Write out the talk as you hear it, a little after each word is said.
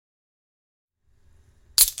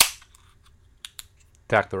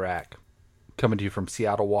Attack the Rack. Coming to you from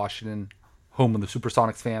Seattle, Washington, home of the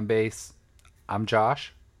Supersonics fan base. I'm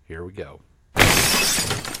Josh. Here we go.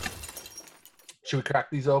 Should we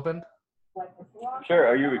crack these open? Sure.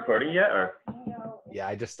 Are you recording yet? Or? Yeah,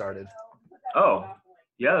 I just started. Oh,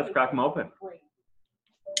 yeah, let's crack them open.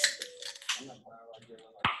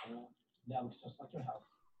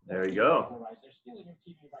 There you go.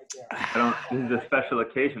 This is a special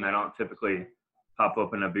occasion. I don't typically pop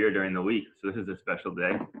open a beer during the week, so this is a special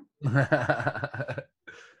day.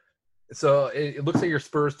 So it looks like your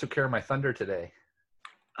Spurs took care of my Thunder today.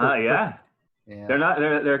 Yeah. Yeah.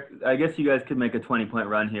 They're I guess you guys could make a 20-point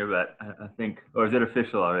run here, but I think, or is it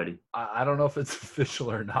official already? I don't know if it's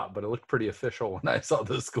official or not, but it looked pretty official when I saw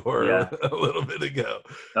the score a little bit ago.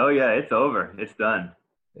 Oh yeah, it's over. It's done.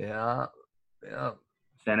 Yeah.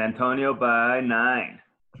 San Antonio by 9.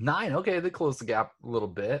 9. Okay, they closed the gap a little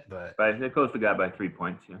bit, but they closed the gap by 3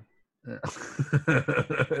 points. Yeah.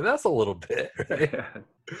 That's a little bit, right?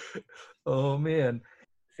 Oh man,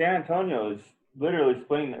 San Antonio is literally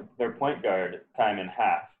splitting their point guard time in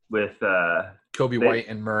half with Kobe White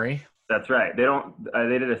and Murray. That's right. They don't.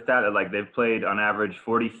 They did a stat that like they've played on average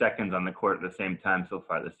 40 seconds on the court at the same time so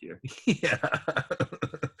far this year. Yeah.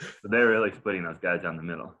 So they're really splitting those guys down the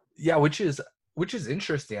middle. Yeah, which is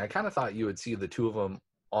interesting. I kind of thought you would see the two of them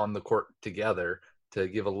on the court together to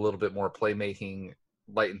give a little bit more playmaking,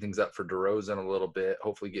 lighten things up for DeRozan a little bit,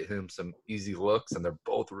 hopefully get him some easy looks, and they're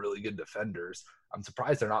both really good defenders. I'm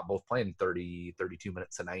surprised they're not both playing 30, 32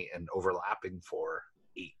 minutes a night and overlapping for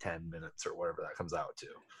 8-10 minutes or whatever that comes out to.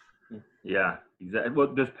 Yeah, exactly. Well,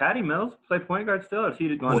 does Patty Mills play point guard still, or is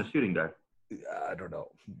he going to shooting guard? I don't know.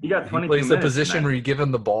 He got 22 plays the minutes position tonight. where you give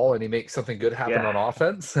him the ball and he makes something good happen on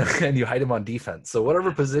offense, and you hide him on defense. So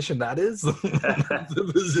whatever position that is, that's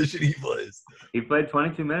the position he plays. He played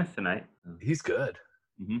 22 minutes tonight. He's good.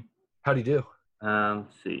 Mm-hmm. How'd he do?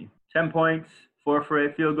 Let's see. 10 points, 4 for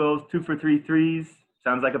 8 field goals, 2 for 3 threes.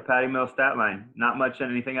 Sounds like a Patty Mills stat line. Not much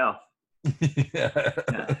in anything else. Yeah.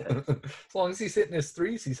 As long as he's hitting his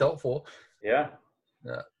threes, he's helpful. Yeah.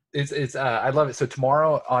 It's I love it. So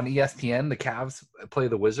tomorrow on ESPN, the Cavs play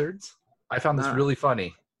the Wizards. I found this really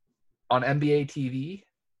funny. On NBA TV,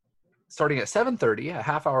 starting at 7:30, a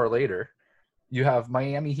half hour later, you have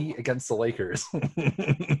Miami Heat against the Lakers.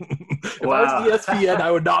 If I was ESPN,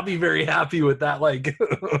 I would not be very happy with that, like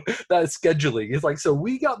that scheduling. It's like, so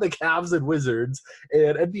we got the Cavs and Wizards,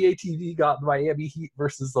 and NBA TV got Miami Heat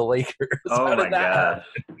versus the Lakers. Oh my gosh.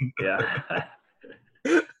 Yeah.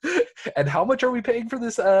 And how much are we paying for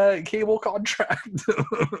this cable contract?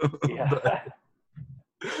 Yeah.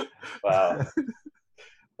 Wow.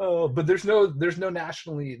 Oh, but there's no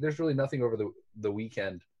nationally. There's really nothing over the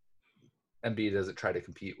weekend. NBA doesn't try to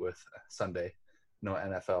compete with Sunday. No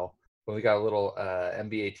NFL. But we got a little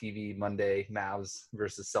NBA TV Monday, Mavs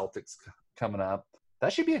versus Celtics coming up.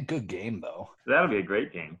 That should be a good game, though. That'll be a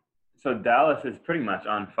great game. So Dallas is pretty much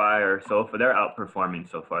on fire so far. They're outperforming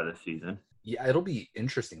so far this season. Yeah, it'll be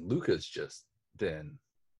interesting. Luka's just been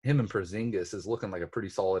 – him and Porzingis is looking like a pretty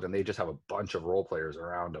solid, and they just have a bunch of role players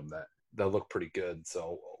around them that look pretty good.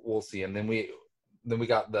 So we'll see. And then we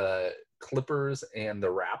got the Clippers and the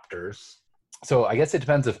Raptors. So I guess it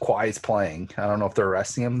depends if Kawhi's playing. I don't know if they're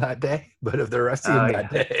resting him that day, but if they're resting him that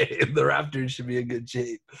day, the Raptors should be in good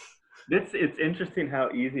shape. It's interesting how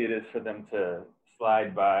easy it is for them to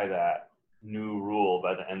slide by that new rule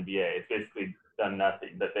by the NBA. It's basically done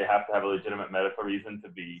nothing, that they have to have a legitimate medical reason to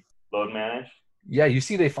be load managed. Yeah, you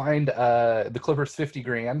see they fined the Clippers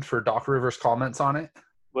 $50,000 for Doc Rivers' comments on it.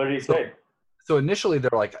 What did he say? So initially they're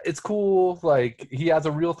like, it's cool, like he has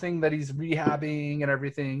a real thing that he's rehabbing and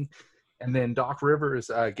everything. And then Doc Rivers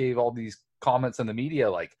gave all these comments in the media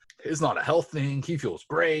like, it's not a health thing. He feels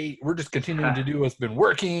great. We're just continuing to do what's been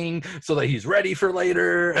working so that he's ready for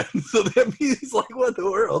later. And so then he's like, what in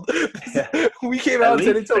the world? Yeah. We came out and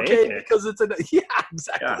said it's okay because it's yeah,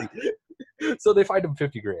 exactly. Yeah. So they fined him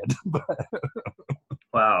 $50,000.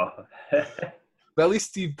 Wow. But at least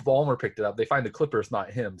Steve Ballmer picked it up. They find the Clippers,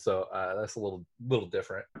 not him. So that's a little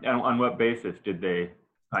different. And on what basis did they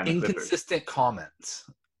find the Clippers? Inconsistent comments.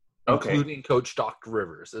 Including Coach Doc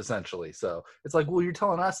Rivers, essentially. So it's like, well, you're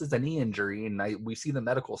telling us it's a knee injury, and we see the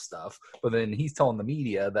medical stuff, but then he's telling the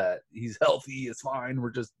media that he's healthy, it's fine,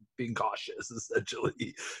 we're just being cautious,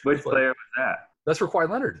 essentially. Which player was that? That's for Kawhi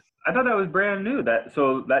Leonard. I thought that was brand new.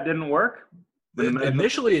 So that didn't work?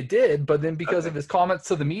 Initially it did, but then because of his comments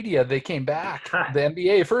to the media, they came back. The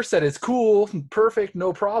NBA first said it's cool, perfect,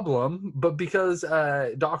 no problem. But because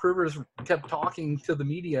Doc Rivers kept talking to the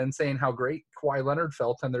media and saying how great Kawhi Leonard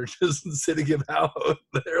felt, and they're just sitting him out,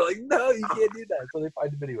 they're like, no, you can't do that. So they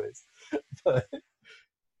fined him anyways. But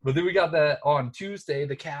But then we got that on Tuesday,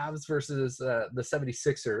 the Cavs versus the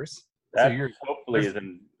 76ers. That hopefully is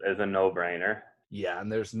a no-brainer. Yeah,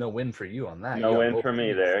 and there's no win for you on that. No win for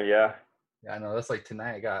me there, yeah. Yeah, I know. That's like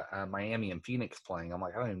tonight I got Miami and Phoenix playing. I'm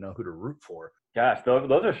like, I don't even know who to root for. Gosh, those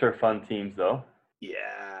are sure fun teams, though.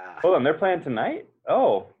 Yeah. Hold on, they're playing tonight?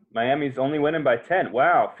 Oh, Miami's only winning by 10.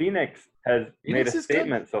 Wow, Phoenix has made a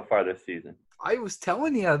statement so far this season. I was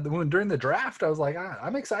telling you during the draft, I was like,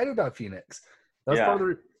 I'm excited about Phoenix. That's part of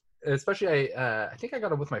the, especially I think I got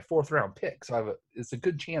them with my 4th-round pick, so it's a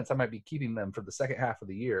good chance I might be keeping them for the second half of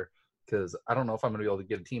the year because I don't know if I'm going to be able to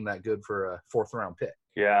get a team that good for a 4th-round pick.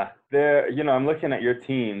 Yeah, I'm looking at your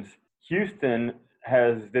teams. Houston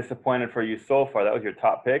has disappointed for you so far. That was your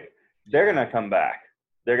top pick. They're going to come back.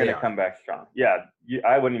 They're going to come back strong. Yeah,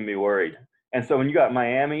 I wouldn't even be worried. And so when you got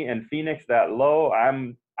Miami and Phoenix that low,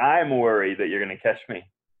 I'm worried that you're going to catch me.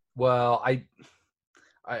 Well,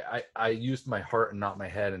 I used my heart and not my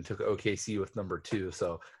head and took OKC with number 2.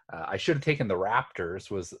 So I should have taken the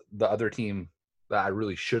Raptors was the other team that I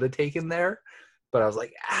really should have taken there. But I was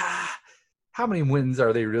like, how many wins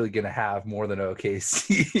are they really going to have more than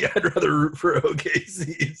OKC? I'd rather root for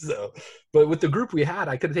OKC. So, but with the group we had,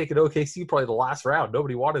 I could have taken OKC probably the last round.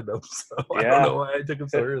 Nobody wanted them. So I don't know why I took them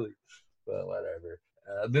so early. But whatever.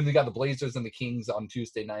 Then we got the Blazers and the Kings on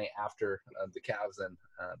Tuesday night after the Cavs and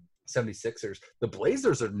 76ers. The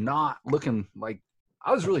Blazers are not looking like –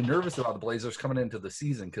 I was really nervous about the Blazers coming into the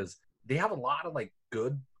season because they have a lot of, like,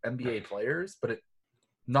 good NBA players, but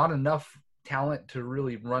not enough talent to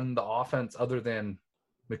really run the offense other than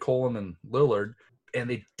McCollum and Lillard. And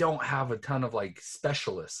they don't have a ton of, like,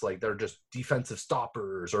 specialists. Like, they're just defensive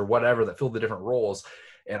stoppers or whatever that fill the different roles.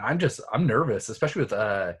 And I'm nervous, especially with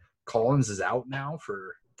Collins is out now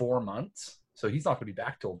for 4 months. So he's not going to be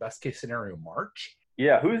back till best case scenario March.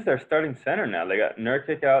 Yeah, who's their starting center now? They got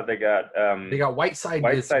Nurkic out. They got Whiteside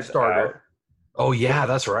is starter. Out. Oh yeah,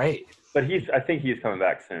 that's right. But I think he's coming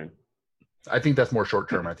back soon. I think that's more short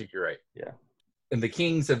term. I think you're right. Yeah. And the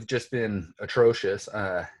Kings have just been atrocious.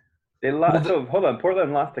 They lost. Hold on,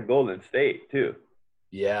 Portland lost to Golden State too.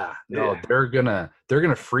 Yeah. No, they're gonna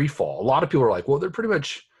free fall. A lot of people are like, well, they're pretty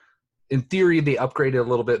much. In theory, they upgraded a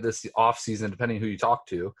little bit this offseason, depending who you talk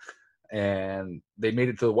to. And they made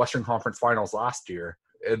it to the Western Conference Finals last year.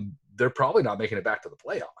 And they're probably not making it back to the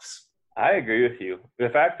playoffs. I agree with you. The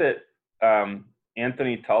fact that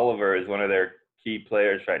Anthony Tolliver is one of their key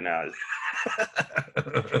players right now is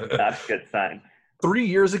not a good sign. 3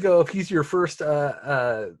 years ago, if he's your first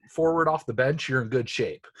forward off the bench, you're in good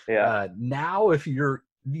shape. Yeah. Now, if you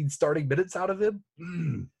need starting minutes out of him,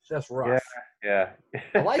 that's rough. Yeah.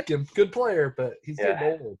 I like him. Good player, but he's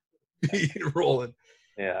getting old. He's rolling.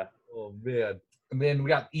 Yeah. Oh, man. And then we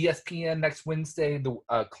got ESPN next Wednesday, the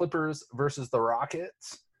Clippers versus the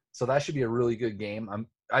Rockets. So that should be a really good game.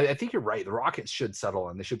 I think you're right. The Rockets should settle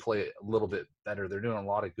and they should play a little bit better. They're doing a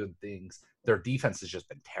lot of good things. Their defense has just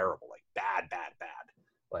been terrible, like bad.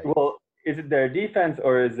 Like, well, is it their defense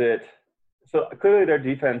or is it – so clearly their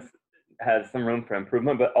defense has some room for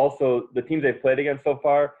improvement, but also the teams they've played against so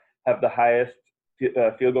far have the highest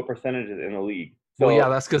field goal percentages in the league. So well, yeah,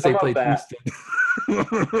 that's because they played Houston.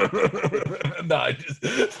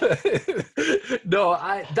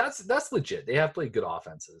 That's legit. They have played good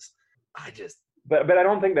offenses. But I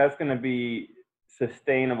don't think that's going to be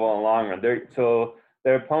sustainable in the long run.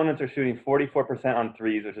 Their opponents are shooting 44% on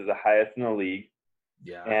threes, which is the highest in the league.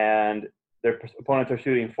 Yeah. And their opponents are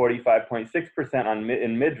shooting 45.6%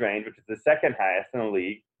 in mid-range, which is the second highest in the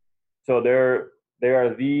league. So they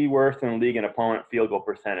are the worst in the league in opponent field goal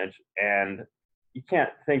percentage. And you can't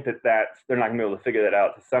think that they're not going to be able to figure that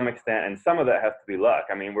out to some extent. And some of that has to be luck.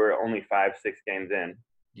 I mean, we're only 5-6 games in.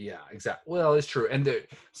 Yeah, exactly. Well, it's true. And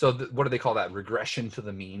what do they call that? Regression to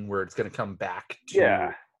the mean, where it's going to come back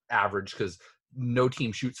to average because no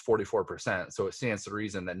team shoots 44%. So it stands to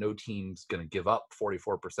reason that no team's going to give up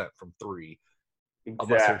 44% from three.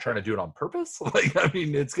 Exactly. Unless they're trying to do it on purpose. Like, I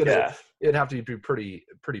mean, it'd have to be pretty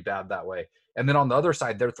bad that way. And then on the other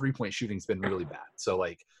side, their 3-point shooting's been really bad. So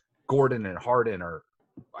like Gordon and Harden are,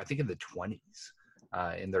 I think, in the 20s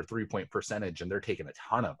in their 3-point percentage, and they're taking a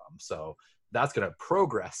ton of them. So that's going to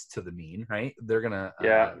progress to the mean, right? They're going to.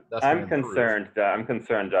 I'm concerned. I'm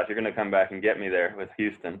concerned, Josh. You're going to come back and get me there with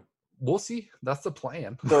Houston. We'll see. That's the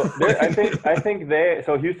plan. So I think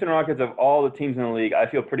Houston Rockets, of all the teams in the league, I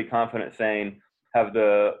feel pretty confident saying have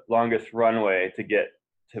the longest runway to get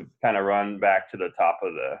to kind of run back to the top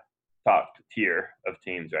tier of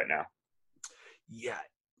teams right now. Yeah.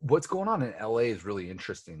 What's going on in LA is really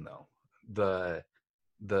interesting though.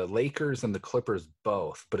 The Lakers and the Clippers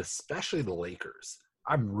both, but especially the Lakers.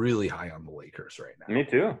 I'm really high on the Lakers right now. Me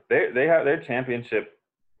too. They have their championship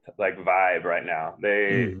like vibe right now.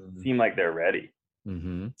 They seem like they're ready.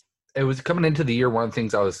 Mm-hmm. It was coming into the year. One of the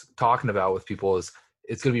things I was talking about with people is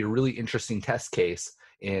it's going to be a really interesting test case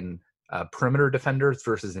in perimeter defenders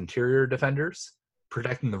versus interior defenders,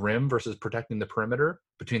 protecting the rim versus protecting the perimeter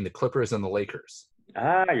between the Clippers and the Lakers.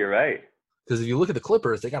 Ah, you're right. Because if you look at the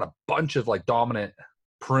Clippers, they got a bunch of like dominant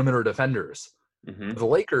perimeter defenders. Mm-hmm. The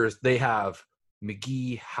Lakers, they have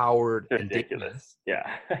McGee, Howard, and Ridiculous. Davis.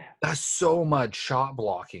 Yeah. That's so much shot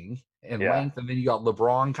blocking and length. And then you got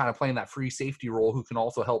LeBron kind of playing that free safety role who can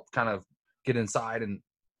also help kind of get inside. And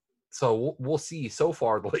so we'll see. So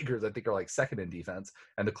far, the Lakers, I think, are like second in defense,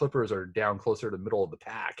 and the Clippers are down closer to the middle of the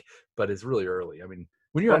pack, but it's really early. I mean,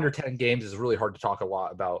 when you're under 10 games, it's really hard to talk a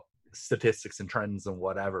lot about statistics and trends and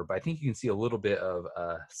whatever, but I think you can see a little bit of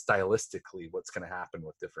stylistically what's going to happen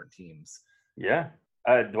with different teams. Yeah.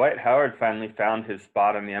 Dwight Howard finally found his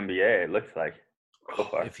spot in the NBA, it looks like. So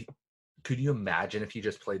far. Could you imagine if he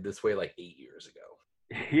just played this way like 8 years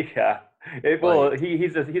ago? Yeah.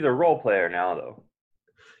 He's a role player now, though.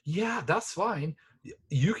 Yeah, that's fine.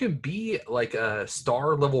 You can be like a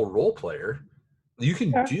star level role player. You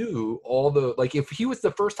can do all the, like, if he was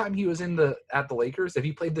the first time he was at the Lakers, if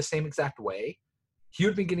he played the same exact way, he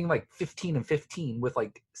would be getting like 15 and 15 with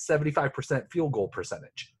like 75% field goal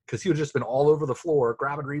percentage, because he would just been all over the floor,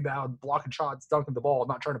 grabbing rebound, blocking shots, dunking the ball,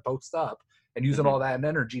 not trying to post up, and using all that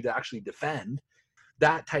energy to actually defend.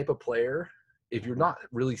 That type of player, if you're not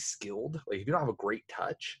really skilled, like if you don't have a great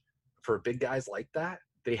touch for big guys like that,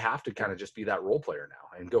 they have to kind of just be that role player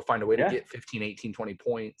now and go find a way to get 15, 18, 20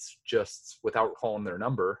 points just without calling their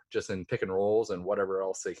number, just in pick and rolls and whatever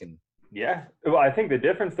else they can. Yeah. Well, I think the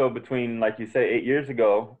difference, though, between, like you say, 8 years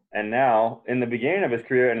ago and now, in the beginning of his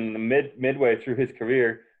career and in the midway through his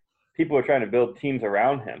career, people were trying to build teams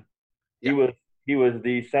around him. Yeah. He was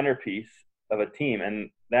the centerpiece of a team,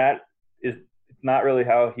 and that is not really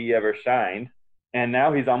how he ever shined. And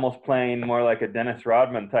now he's almost playing more like a Dennis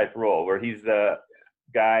Rodman type role, where he's the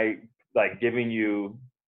guy like giving you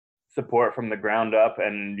support from the ground up,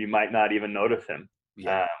 and you might not even notice him.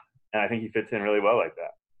 Yeah. And I think he fits in really well like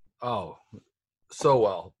that. Oh, so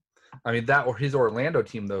well. I mean, that or his Orlando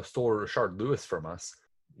team though stole Rashard Lewis from us.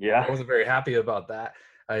 Yeah, I wasn't very happy about that.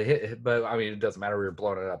 But I mean, it doesn't matter. We were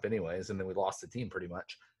blowing it up anyways, and then we lost the team pretty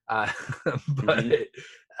much. But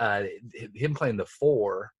him playing the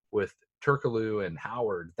 4 with Turkoglu and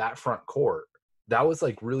Howard, that front court, that was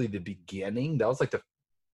like really the beginning. That was like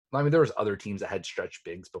I mean, there was other teams that had stretch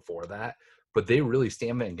bigs before that, but they really,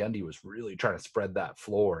 Stan Van Gundy was really trying to spread that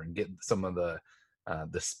floor and get some of the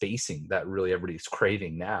spacing that really everybody's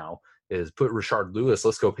craving now. Is put Rashard Lewis,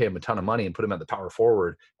 let's go pay him a ton of money and put him at the power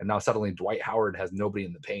forward. And now suddenly Dwight Howard has nobody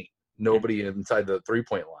in the paint, nobody inside the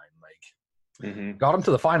 3-point line. Like, got him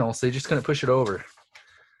to the finals. They just couldn't push it over.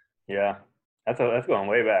 Yeah. That's going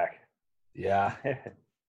way back. Yeah. A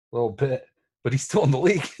little bit. But he's still in the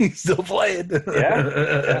league. He's still playing.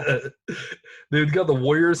 Yeah. Dude, got the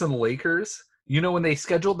Warriors and the Lakers. You know, when they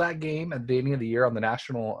scheduled that game at the beginning of the year on the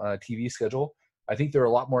national TV schedule, I think they're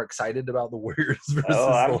a lot more excited about the Warriors versus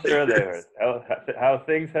I'm the sure they were. How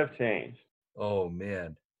things have changed. Oh,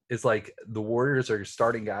 man. It's like the Warriors are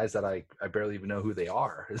starting guys that I barely even know who they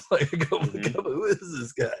are. It's like, who is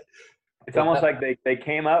this guy? It's almost like they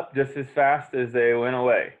came up just as fast as they went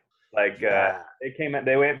away. Like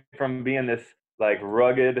they went from being this like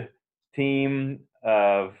rugged team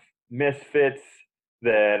of misfits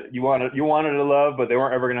that you wanted to love, but they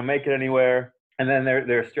weren't ever going to make it anywhere. And then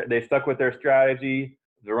they stuck with their strategy,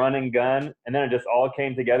 the run and gun, and then it just all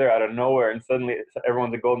came together out of nowhere. And suddenly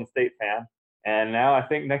everyone's a Golden State fan. And now I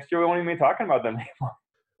think next year we won't even be talking about them anymore.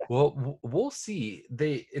 Well, we'll see.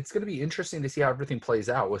 It's going to be interesting to see how everything plays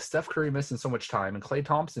out with Steph Curry missing so much time and Klay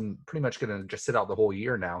Thompson pretty much going to just sit out the whole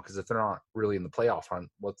year now, because if they're not really in the playoff hunt,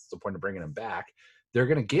 what's the point of bringing them back? They're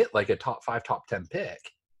going to get like a top 5, top 10 pick.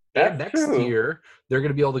 And next year, they're going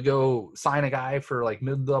to be able to go sign a guy for like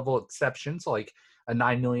mid-level exceptions, like a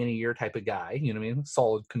 $9 million a year type of guy. You know what I mean?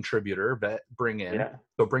 Solid contributor, but bring in. Yeah.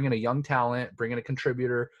 So bring in a young talent, bring in a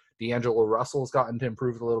contributor. D'Angelo Russell's gotten to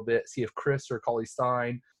improve a little bit. See if Chris or Cauley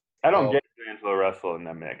Stein. I don't get D'Angelo Russell in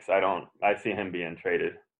the mix. I see him being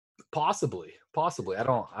traded. Possibly.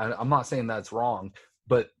 I'm not saying that's wrong,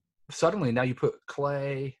 but suddenly now you put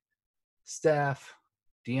Clay, Steph,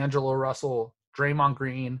 D'Angelo Russell, Draymond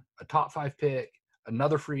Green, a top 5 pick,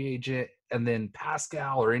 another free agent, and then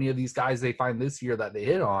Pascal or any of these guys they find this year that they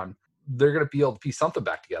hit on, they're going to be able to piece something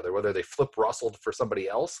back together, whether they flip Russell for somebody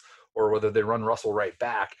else or whether they run Russell right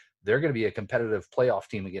back. They're going to be a competitive playoff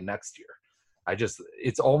team again next year.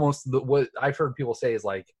 It's almost what I've heard people say is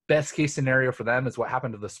like best case scenario for them is what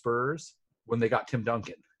happened to the Spurs when they got Tim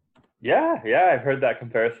Duncan. Yeah, I've heard that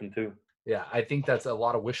comparison too. Yeah, I think that's a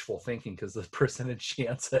lot of wishful thinking because the percentage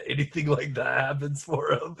chance that anything like that happens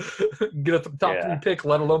for him, get a top three pick,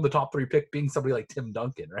 let alone the top 3 pick being somebody like Tim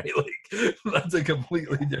Duncan, right? Like that's a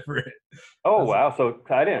completely different. Oh wow! So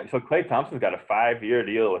Klay Thompson's got a 5-year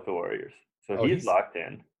deal with the Warriors, so he's locked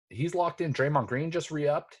in. He's locked in. Draymond Green just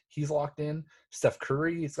re-upped. He's locked in. Steph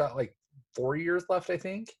Curry, he's got like 4 years left, I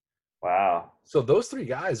think. Wow. So those 3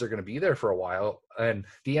 guys are going to be there for a while, and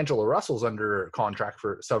D'Angelo Russell's under contract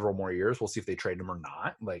for several more years. We'll see if they trade him or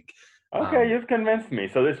not. Like, okay, you've convinced me.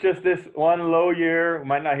 So it's just this one low year. We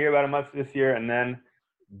might not hear about it much this year, and then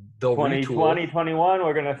 2020, 21,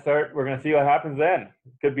 we're gonna see what happens then.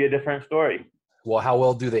 Could be a different story. Well, how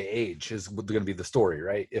well do they age is going to be the story,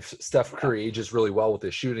 right? If Steph Curry ages really well with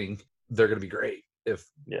his shooting, they're going to be great. If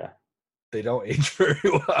they don't age very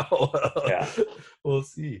well, we'll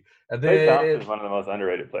see. And then Klay Thompson is one of the most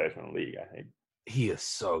underrated players in the league, I think. He is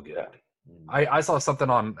so good. I saw something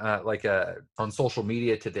on on social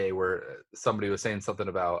media today where somebody was saying something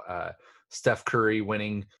about Steph Curry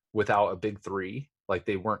winning without a big 3. Like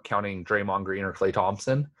they weren't counting Draymond Green or Klay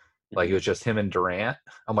Thompson. Like it was just him and Durant.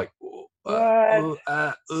 I'm like, I'm like,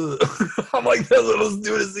 that's the most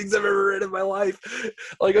stupidest things I've ever read in my life.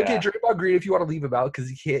 Like, okay, Draymond Green, if you want to leave him out because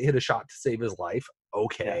he can't hit a shot to save his life,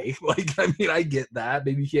 okay. Like, I mean, I get that.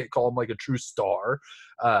 Maybe you can't call him like a true star.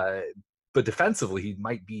 But defensively, he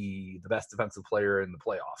might be the best defensive player in the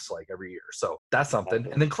playoffs, like every year. So that's something.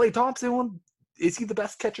 And then Klay Thompson, is he the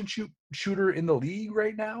best catch and shoot shooter in the league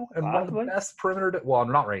right now? And one of the best perimeter. Well,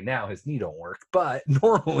 not right now. His knee don't work. But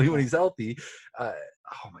normally when he's healthy,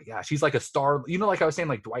 oh my gosh, he's like a star. You know, like I was saying,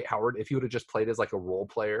 like Dwight Howard, if he would have just played as like a role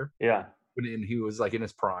player, when he was like in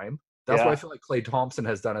his prime, that's what I feel like Klay Thompson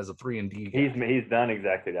has done as a 3-and-D guy. He's done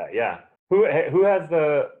exactly that. Yeah. Who has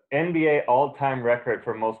the NBA all-time record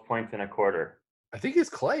for most points in a quarter? I think it's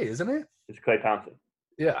Klay, isn't it? It's Klay Thompson.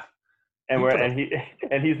 Yeah. And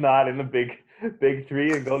he's not in the big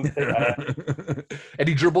 3 and Golden State. And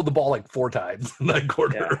he dribbled the ball like 4 times in that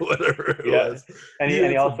quarter or whatever it was. And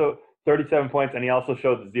he also 37 points, and he also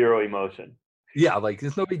showed 0 emotion. Yeah, like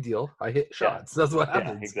it's no big deal. I hit shots. That's what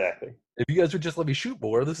happens. Yeah, exactly. If you guys would just let me shoot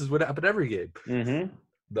more, this is what happened every game. Mm-hmm.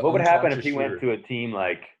 What would happen if he went to a team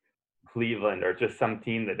like Cleveland or just some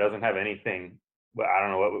team that doesn't have anything? Well, I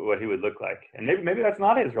don't know what he would look like. And maybe that's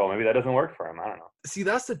not his role. Maybe that doesn't work for him. I don't know. See,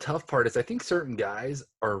 that's the tough part is I think certain guys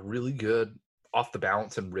are really good off the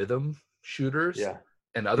bounce and rhythm shooters. Yeah.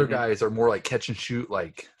 And other guys are more like catch and shoot,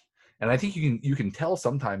 like, and I think you can tell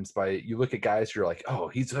sometimes by you look at guys, you're like, oh,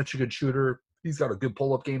 he's such a good shooter. He's got a good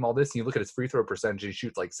pull-up game, all this. And you look at his free throw percentage, he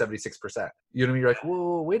shoots like 76%. You know what I mean? You're like,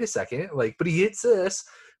 whoa, wait a second. Like, but he hits this,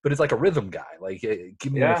 but it's like a rhythm guy. Like,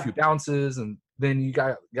 give me a few bounces. And then you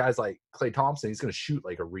got guys like Klay Thompson. He's going to shoot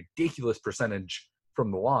like a ridiculous percentage from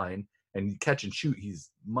the line. And you catch and shoot, he's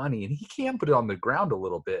money. And he can put it on the ground a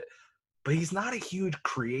little bit. But he's not a huge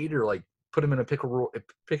creator, like put him in a pick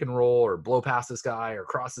and roll or blow past this guy or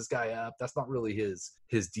cross this guy up. That's not really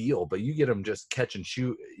his deal. But you get him just catch and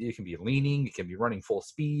shoot. It can be leaning. It can be running full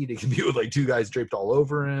speed. It can be with like 2 guys draped all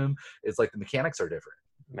over him. It's like the mechanics are different.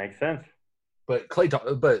 Makes sense. But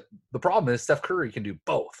but the problem is Steph Curry can do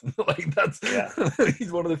both. Like that's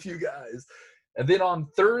he's one of the few guys. And then on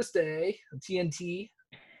Thursday, TNT,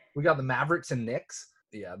 we got the Mavericks and Knicks.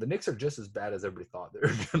 Yeah, the Knicks are just as bad as everybody thought they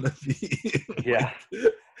were going to be. Yeah.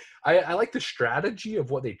 I like the strategy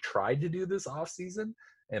of what they tried to do this offseason,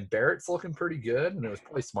 and Barrett's looking pretty good, and it was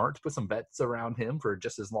probably smart to put some bets around him for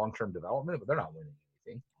just his long-term development, but they're not winning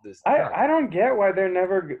anything. I don't get why they're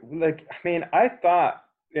never – like, I mean, I thought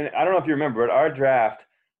 – and I don't know if you remember, at our draft,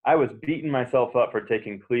 I was beating myself up for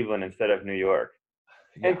taking Cleveland instead of New York.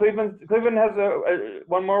 Yeah. And Cleveland has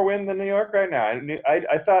one more win than New York right now.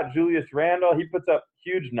 I thought Julius Randle, he puts up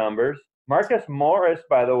huge numbers. Marcus Morris,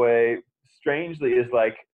 by the way, strangely is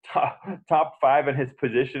like top 5 in his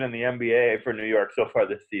position in the NBA for New York so far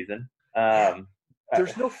this season.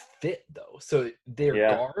 There's no fit though. So their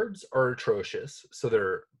guards are atrocious. So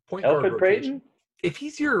their point guard rotation. Payton? If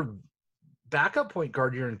he's your backup point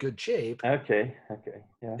guard, you're in good shape. Okay.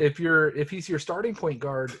 Yeah. If he's your starting point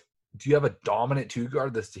guard, do you have a dominant 2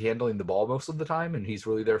 guard that's handling the ball most of the time and he's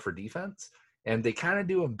really there for defense? And they kind of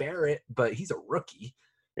do him Barrett, but he's a rookie.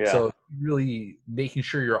 Yeah. So really making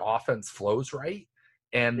sure your offense flows right.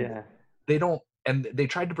 And they don't – and they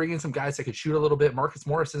tried to bring in some guys that could shoot a little bit. Marcus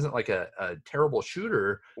Morris isn't like a terrible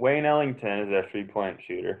shooter. Wayne Ellington is a 3-point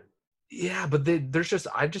shooter. Yeah, but there's just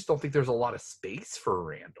 – I just don't think there's a lot of space for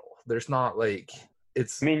Randall. There's not like –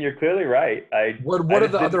 It's. I mean, you're clearly right. What are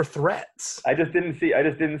the other threats? I just didn't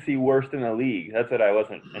see worst in the league. That's what I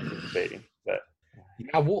wasn't anticipating. But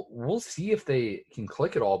Yeah, we'll see if they can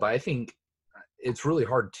click it all, but I think it's really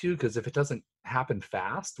hard too, because if it doesn't happen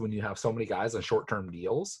fast when you have so many guys on short-term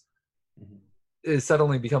deals, it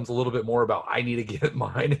suddenly becomes a little bit more about I need to get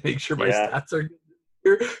mine and make sure my Yeah. stats are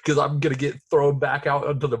here because I'm going to get thrown back out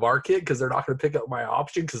onto the market because they're not going to pick up my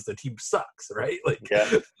option because the team sucks, right? Like Yeah.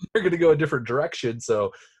 they're going to go a different direction.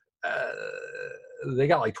 So they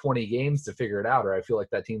got like 20 games to figure it out, or I feel like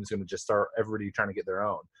that team's going to just start everybody trying to get their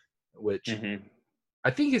own, which I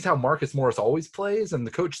think is how Marcus Morris always plays. And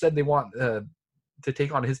the coach said they want to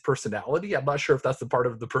take on his personality. I'm not sure if that's the part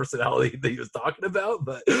of the personality that he was talking about,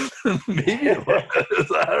 but maybe it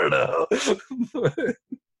was. I don't know.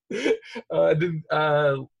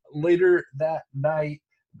 Then later that night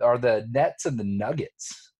are the Nets and the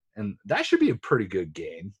Nuggets, and that should be a pretty good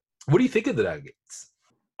game. What do you think of the Nuggets?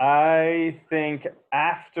 I think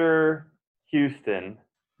after Houston,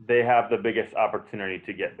 they have the biggest opportunity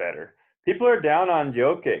to get better. People are down on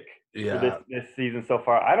Jokic for this season so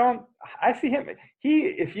far. I see him.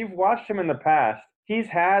 If you've watched him in the past, he's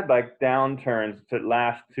had like downturns to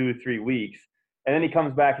last 2-3 weeks, and then he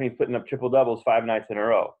comes back and he's putting up triple doubles 5 nights in a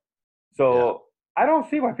row. So I don't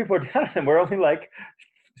see why people are down on him. We're only like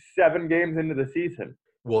 7 games into the season.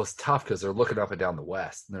 Well, it's tough because they're looking up and down the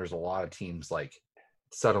West, and there's a lot of teams like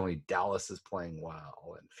suddenly Dallas is playing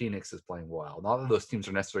well and Phoenix is playing well. Not that those teams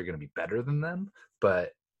are necessarily going to be better than them,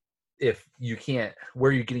 but if you can't, where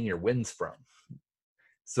are you getting your wins from?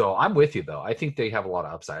 So I'm with you, though. I think they have a lot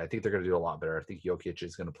of upside. I think they're going to do a lot better. I think Jokic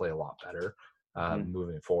is going to play a lot better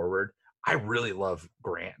moving forward. I really love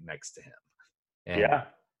Grant next to him. And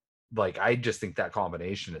like, I just think that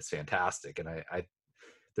combination is fantastic. And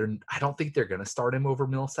I don't think they're going to start him over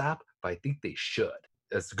Millsap, but I think they should.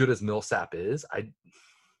 As good as Millsap is,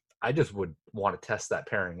 I just would want to test that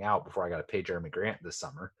pairing out before I got to pay Jeremy Grant this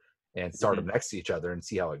summer and start them next to each other and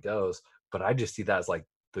see how it goes. But I just see that as like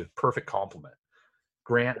the perfect complement.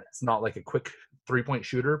 Grant is not like a quick 3-point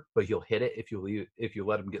shooter, but he'll hit it if you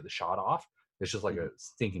let him get the shot off. It's just like a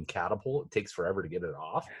stinking catapult. It takes forever to get it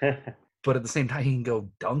off. But at the same time, he can go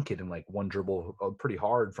dunk it in like one dribble pretty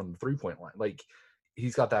hard from the 3-point line. Like,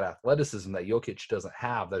 he's got that athleticism that Jokic doesn't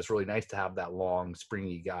have. That's really nice to have that long,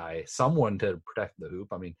 springy guy, someone to protect the hoop.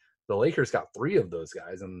 I mean, the Lakers got 3 of those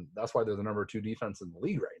guys, and that's why they're the number 2 defense in the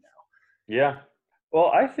league right now. Yeah.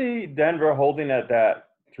 Well, I see Denver holding at that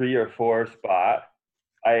 3 or 4 spot.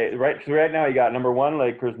 Right now you got number 1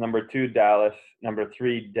 Lakers, number 2 Dallas, number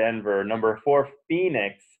 3 Denver, number 4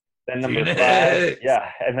 Phoenix, then number 5,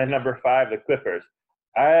 and then number 5 the Clippers.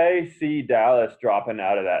 I see Dallas dropping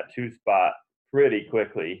out of that 2 spot pretty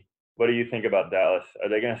quickly. What do you think about Dallas? Are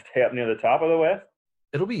they going to stay up near the top of the West?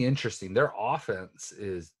 It'll be interesting. Their offense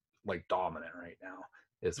is like dominant right now,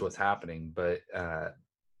 is what's happening, but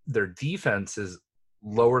their defense is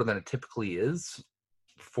lower than it typically is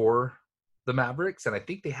for the Mavericks, and I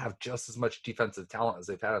think they have just as much defensive talent as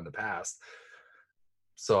they've had in the past.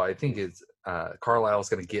 So I think it's Carlisle's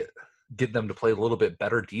going to get them to play a little bit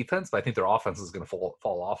better defense, but I think their offense is going to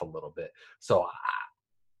fall off a little bit. So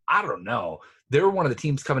I don't know. They were one of the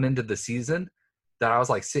teams coming into the season that I was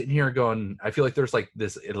like sitting here going, I feel like there's like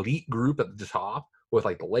this elite group at the top with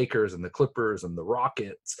like the Lakers and the Clippers and the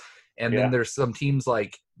Rockets. And then there's some teams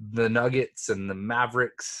like the Nuggets and the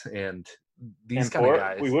Mavericks and these kind of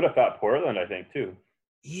guys. We would have thought Portland, I think, too.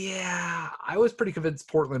 Yeah, I was pretty convinced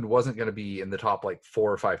Portland wasn't going to be in the top like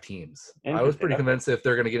 4 or 5 teams. I was pretty convinced if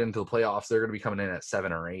they're going to get into the playoffs, they're going to be coming in at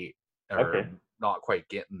 7 or 8 or not quite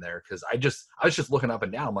getting there. Because I was just looking up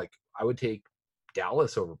and down. I'm like, I would take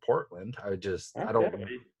Dallas over Portland. I don't.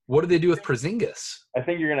 What do they do with Porzingis? I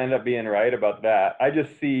think you're going to end up being right about that. I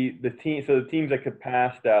just see the team. So the teams that could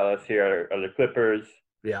pass Dallas here are the Clippers,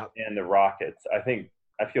 and the Rockets. I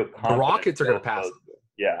feel confident. The Rockets are going to pass them.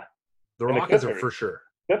 Yeah, the Rockets are for sure.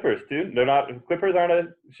 Clippers too. Clippers aren't a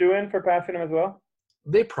shoe-in for passing them as well.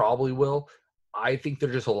 They probably will. I think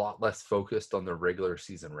they're just a lot less focused on their regular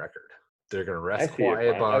season record. They're going to rest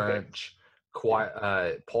Kawhi a bunch.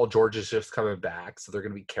 Paul George is just coming back, so they're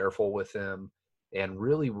going to be careful with him. And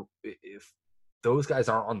really, if those guys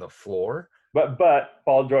aren't on the floor, but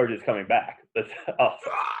Paul George is coming back. That's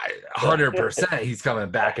 100% he's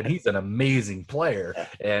coming back, and he's an amazing player.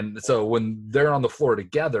 And so when they're on the floor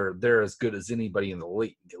together, they're as good as anybody in the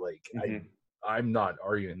league. Like I'm not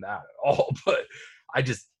arguing that at all, but I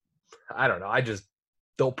don't know.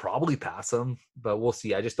 They'll probably pass them, but we'll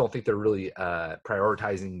see. I just don't think they're really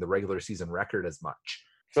prioritizing the regular season record as much.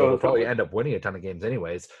 So they'll probably end up winning a ton of games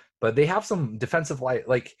anyways. But they have some defensive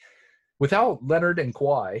like without Leonard and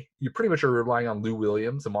Kawhi, you pretty much are relying on Lou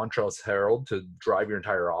Williams and Montrezl Harrell to drive your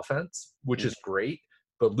entire offense, which is great.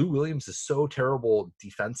 But Lou Williams is so terrible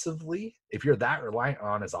defensively. If you're that reliant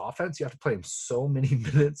on his offense, you have to play him so many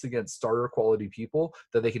minutes against starter quality people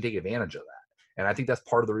that they can take advantage of that. And I think that's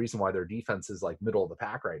part of the reason why their defense is like middle of the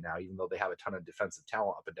pack right now, even though they have a ton of defensive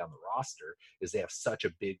talent up and down the roster, is they have such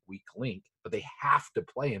a big weak link, but they have to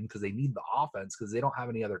play him because they need the offense because they don't have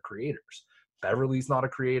any other creators. Beverly's not a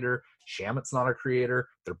creator. Shamet's not a creator.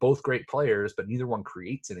 They're both great players, but neither one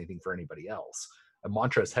creates anything for anybody else. And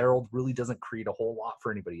Montrezl Harrell really doesn't create a whole lot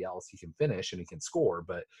for anybody else. He can finish and he can score,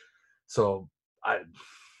 but so I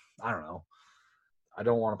don't know. I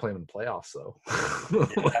don't want to play him in the playoffs, though.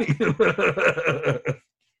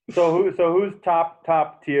 So who's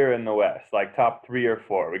top tier in the West? Like top 3 or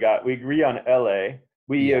 4? We agree on LA.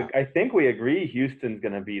 I think we agree Houston's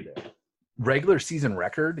going to be there. Regular season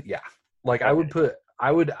record, yeah. Like okay.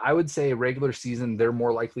 I would say regular season they're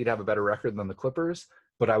more likely to have a better record than the Clippers,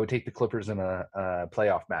 but I would take the Clippers in a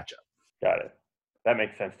playoff matchup. Got it. That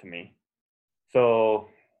makes sense to me. So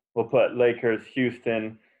we'll put Lakers,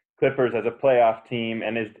 Houston, Clippers as a playoff team,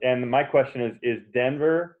 and my question is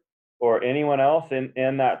Denver or anyone else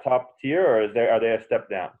in that top tier, or are they a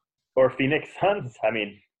step down? Or Phoenix Suns? I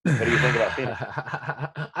mean, what do you think about Phoenix?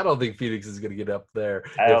 I don't think Phoenix is going to get up there.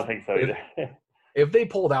 I don't think so either. If they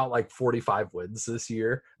pulled out like 45 wins this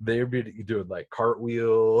year, they'd be doing like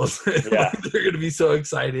cartwheels. Yeah. They're going to be so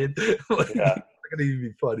excited. It's going to even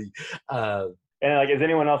be funny. And like, is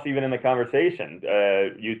anyone else even in the conversation?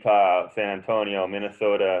 Utah, San Antonio,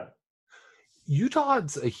 Minnesota.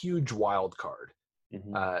 Utah's a huge wild card.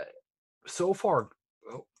 Mm-hmm. So far,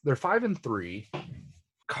 they're 5-3.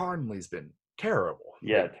 Conley's been terrible.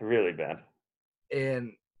 Yeah, it's really bad.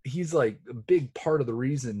 And he's like a big part of the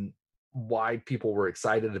reason why people were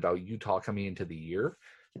excited about Utah coming into the year,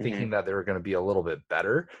 thinking that they were going to be a little bit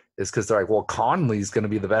better, is because they're like, well, Conley's going to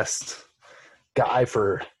be the best guy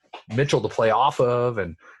for Mitchell to play off of,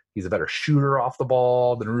 and he's a better shooter off the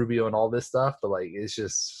ball than Rubio and all this stuff. But like, it's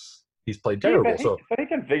just he's played terrible. But he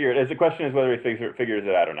can figure it. The question is whether he figures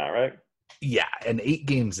it out or not, right? Yeah, and 8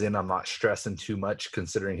 games in, I'm not stressing too much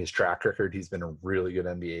considering his track record. He's been a really good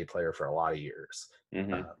NBA player for a lot of years.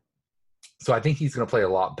 Mm-hmm. So I think he's going to play a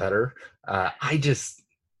lot better. I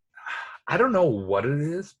don't know what it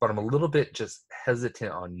is, but I'm a little bit just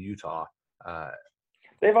hesitant on Utah.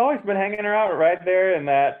 They've always been hanging around right there in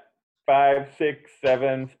that 5, 6,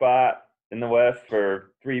 7 spot in the West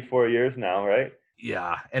for 3-4 years now, right?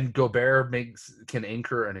 Yeah, and Gobert can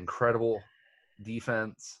anchor an incredible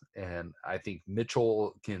defense, and I think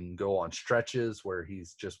Mitchell can go on stretches where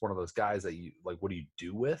he's just one of those guys that you like. What do you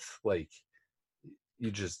do with? Like,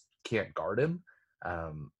 you just can't guard him.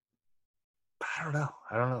 I don't know.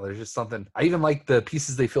 There's just something. I even like the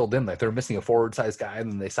pieces they filled in. Like they're missing a forward size guy,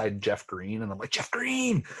 and then they signed Jeff Green, and I'm like, Jeff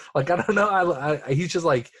Green. Like I don't know. He's just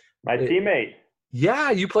like my teammate.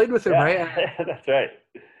 Yeah, you played with him, right? That's right.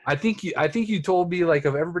 I think you told me like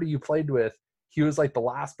of everybody you played with, he was like the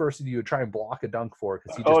last person you would try and block a dunk for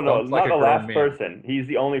because he just not like the last person. He's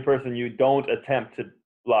the only person you don't attempt to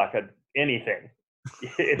block anything.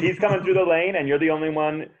 If he's coming through the lane and you're the only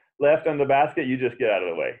one left on the basket, you just get out of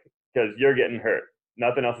the way because you're getting hurt.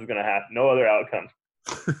 Nothing else is going to happen. No other outcome.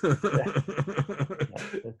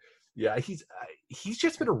 Yeah, he's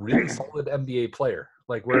just been a really solid NBA player.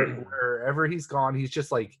 Like wherever he's gone, he's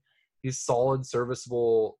just like he's solid,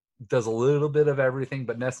 serviceable, does a little bit of everything,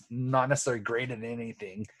 but not necessarily great at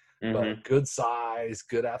anything. Mm-hmm. But good size,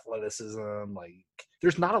 good athleticism. Like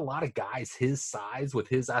there's not a lot of guys his size with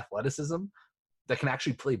his athleticism that can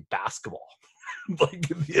actually play basketball. Like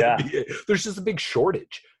in the NBA. There's just a big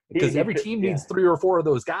shortage because every team needs 3 or 4 of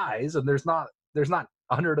those guys, and there's not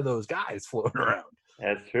 100 of those guys floating around.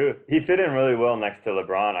 That's true. He fit in really well next to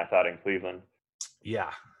LeBron, I thought, in Cleveland.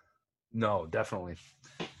 Yeah. No, definitely.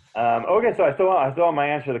 Okay, so I still want my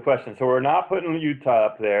answer to the question. So we're not putting Utah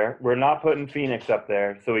up there. We're not putting Phoenix up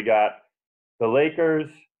there. So we got the Lakers,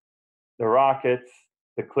 the Rockets,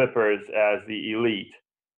 the Clippers as the elite.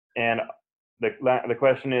 And the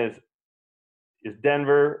question is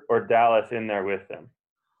Denver or Dallas in there with them?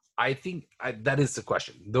 I think that is the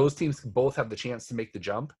question. Those teams both have the chance to make the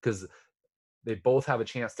jump because they both have a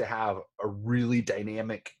chance to have a really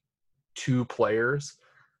dynamic 2 players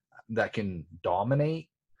that can dominate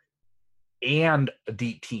and a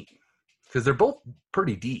deep team because they're both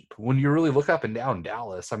pretty deep. When you really look up and down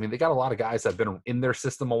Dallas, I mean, they got a lot of guys that have been in their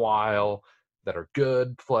system a while that are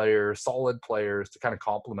good players, solid players to kind of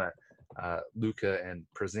complement Luka and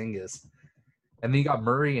Porzingis. And then you got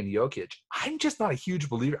Murray and Jokic. I'm just not a huge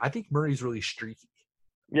believer. I think Murray's really streaky.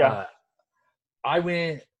 Yeah.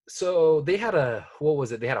 So they had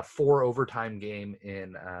They had a 4 overtime game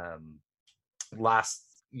in last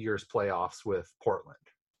year's playoffs with Portland,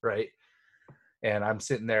 right? And I'm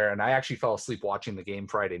sitting there, and I actually fell asleep watching the game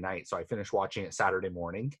Friday night. So I finished watching it Saturday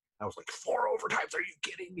morning. I was like, 4 overtimes? Are you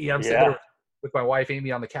kidding me? I'm sitting there with my wife,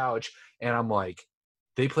 Amy, on the couch, and I'm like,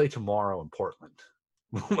 they play tomorrow in Portland.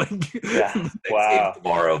 Next game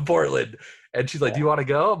tomorrow in Portland. And she's like, do you want to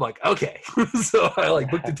go? I'm like, okay. So I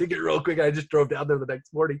booked a ticket real quick. I just drove down there the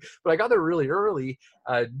next morning. But I got there really early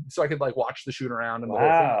so I could watch the shoot around and the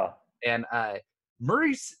whole thing. And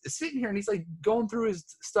Murray's sitting here and he's going through his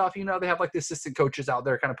stuff. They have the assistant coaches out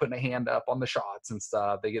there kind of putting a hand up on the shots and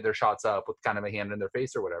stuff. They get their shots up with kind of a hand in their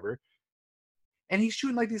face or whatever. And he's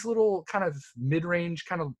shooting these little kind of mid-range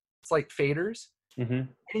kind of slight faders. Mm-hmm. And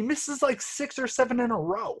he misses 6 or 7 in a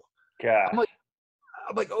row. God. I'm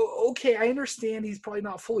like, oh, okay, I understand he's probably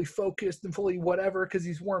not fully focused and fully whatever because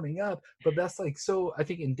he's warming up, but that's so I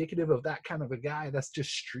think indicative of that kind of a guy that's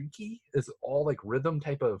just streaky, is all rhythm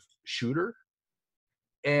type of shooter.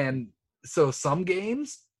 And so some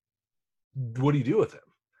games, what do you do with him?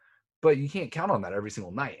 But you can't count on that every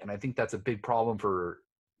single night. And I think that's a big problem for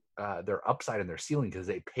their upside and their ceiling because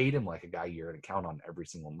they paid him like a guy you're going to count on every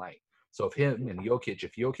single night. So if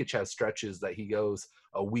Jokic has stretches that he goes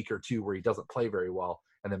a week or two where he doesn't play very well,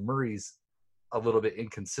 and then Murray's a little bit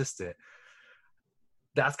inconsistent,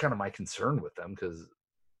 that's kind of my concern with them because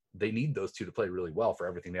they need those two to play really well for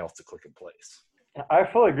everything else to click in place. I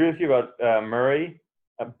fully agree with you about Murray,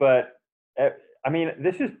 but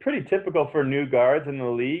this is pretty typical for new guards in the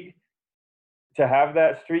league to have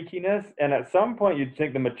that streakiness, and at some point you'd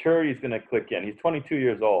think the maturity is going to click in. He's 22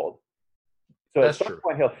 years old. So at some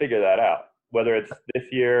point he'll figure that out, whether it's this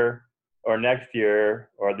year or next year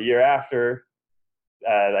or the year after.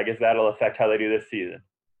 I guess that'll affect how they do this season.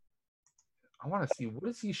 I want to see, what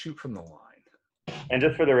does he shoot from the line? And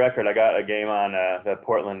just for the record, I got a game on the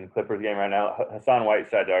Portland Clippers game right now. Hassan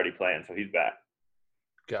Whiteside's already playing, so he's back.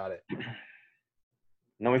 Got it. And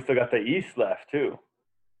then we still got the East left, too,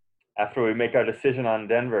 after we make our decision on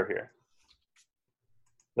Denver here.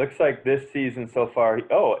 Looks like this season so far,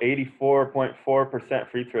 84.4%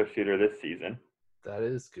 free throw shooter this season. That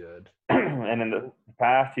is good. And in the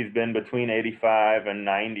past, he's been between 85 and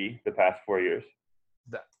 90 the past 4 years.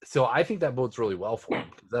 So I think that bodes really well for him.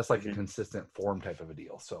 That's a consistent form type of a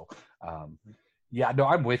deal. So, I'm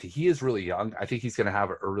with you. He is really young. I think he's going to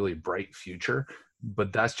have a really bright future,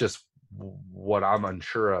 but that's just what I'm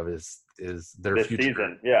unsure of is their this future.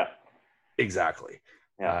 Season. Yeah, exactly.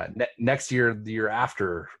 Yeah. Next year, the year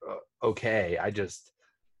after, okay. I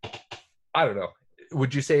don't know.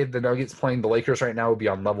 Would you say the Nuggets playing the Lakers right now would be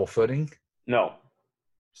on level footing? No.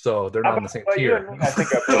 So they're not on the same tier. I think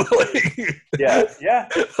yeah.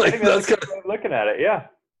 I think that's kind of looking at it. Yeah.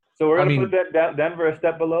 So we're going to put Denver a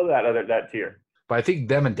step below that tier. But I think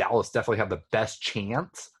them and Dallas definitely have the best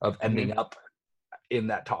chance of ending up in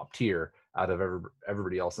that top tier out of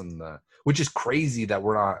everybody else which is crazy that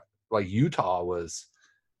we're not Utah was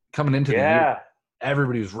coming into the year.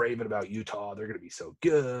 Everybody was raving about Utah. They're going to be so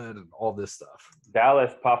good and all this stuff.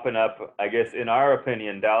 Dallas popping up, I guess, in our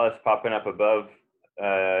opinion, Dallas popping up above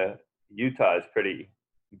Utah is pretty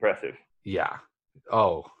impressive. Yeah.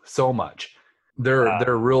 Oh, so much.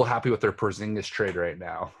 They're real happy with their Porzingis trade right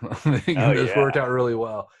now. It's worked out really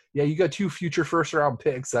well. Yeah, you got 2 future first-round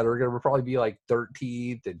picks that are going to probably be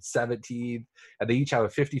 13th and 17th, and they each have a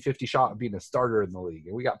 50-50 shot of being a starter in the league.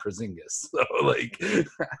 And we got Porzingis, so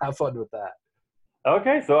have fun with that.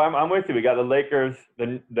 Okay, so I'm with you. We got the Lakers,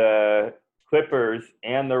 the Clippers,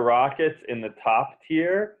 and the Rockets in the top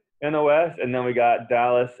tier in the West, and then we got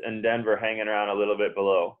Dallas and Denver hanging around a little bit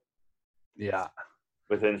below. Yeah,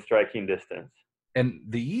 within striking distance. And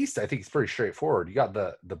the East, I think, is pretty straightforward. You got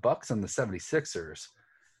the Bucks and the 76ers.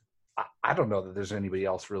 I don't know that there's anybody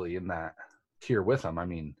else really in that tier with them. I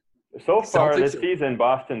mean, so far this season,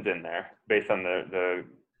 Boston's in there based on the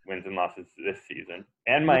wins and losses this season.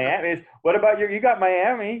 And Miami. What about you? You got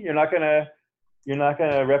Miami. You're not gonna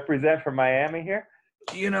represent for Miami here.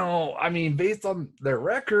 I mean, based on their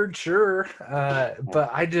record, sure. But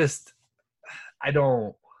I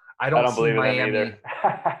don't see Miami.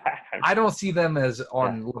 I don't see them as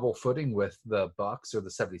on level footing with the Bucks or the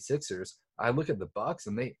 76ers. I look at the Bucks,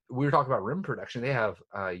 and we were talking about rim production. They have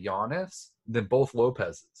Giannis, then both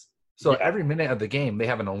Lopez's. So every minute of the game, they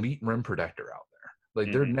have an elite rim protector out there.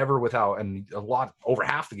 They're never without, and over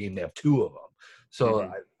half the game, they have 2 of them.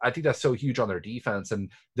 So I think that's so huge on their defense,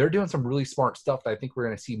 and they're doing some really smart stuff that I think we're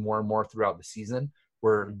going to see more and more throughout the season.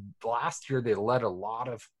 Where last year they let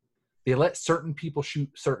certain people shoot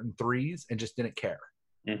certain threes and just didn't care.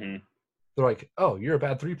 Mm-hmm. They're like, oh, you're a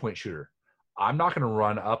bad 3-point shooter. I'm not going to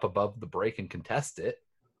run up above the break and contest it.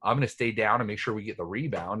 I'm going to stay down and make sure we get the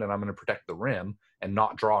rebound, and I'm going to protect the rim. and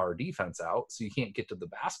not draw our defense out, so you can't get to the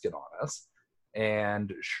basket on us.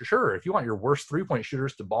 And sure, if you want your worst 3-point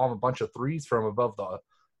shooters to bomb a bunch of threes from above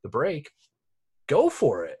the break, go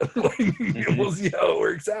for it. We'll see how it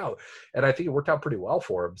works out. And I think it worked out pretty well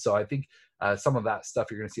for him. So I think some of that stuff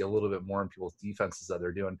you're going to see a little bit more in people's defenses that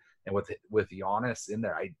they're doing. And with Giannis in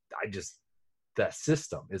there, I just that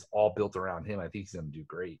system is all built around him. I think he's going to do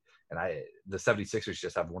great. And the 76ers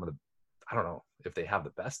just have one of the, I don't know if they have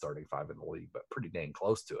the best starting five in the league, but pretty dang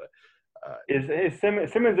close to it. Is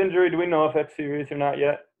Simmons' injury, do we know if that's serious or not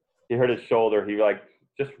yet? He hurt his shoulder. He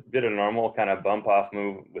just did a normal kind of bump off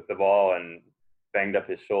move with the ball and banged up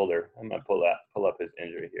his shoulder. I'm going to pull up his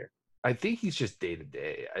injury here. I think he's just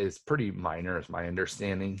day-to-day. It's pretty minor is my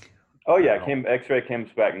understanding. Oh, yeah. X-ray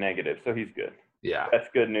comes back negative, so he's good. Yeah. That's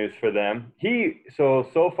good news for them.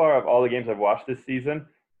 So far of all the games I've watched this season,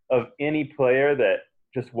 of any player that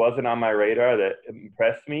just wasn't on my radar that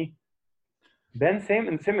impressed me, Ben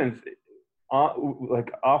Simmons,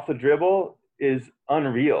 off the dribble is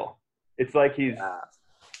unreal. It's like he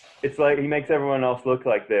makes everyone else look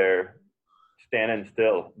like they're standing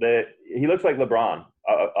still. He looks like LeBron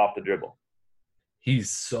off the dribble. He's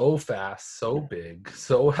so fast, so big,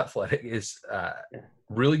 so athletic. Is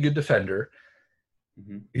really good defender.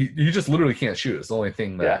 Mm-hmm. He just literally can't shoot. It's the only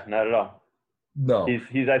thing that. Yeah, not at all. No. I think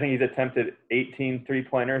he's attempted 18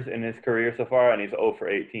 3-pointers in his career so far, and he's 0 for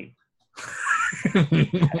 18. That's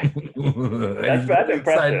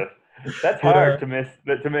impressive. That's hard to miss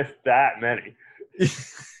that many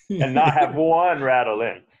and not have one rattle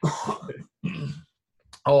in.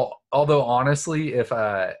 Although honestly, if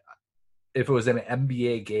it was an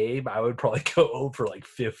NBA game, I would probably go 0 for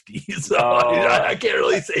 50. So I can't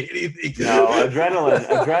really say anything. No,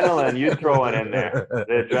 adrenaline, you'd throw one in there.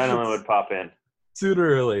 The adrenaline would pop in.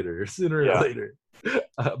 Sooner or later.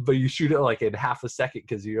 But you shoot it in half a second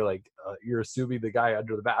because you're assuming the guy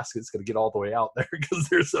under the basket is going to get all the way out there because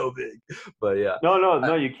they're so big. But yeah.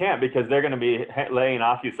 No, you can't because they're going to be laying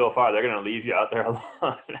off you so far. They're going to leave you out there alone.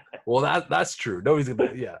 Well, that's true. Nobody's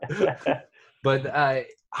going to, yeah. But I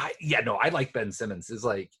like Ben Simmons. Is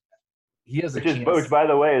he has a chance. Which, by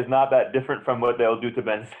the way, is not that different from what they'll do to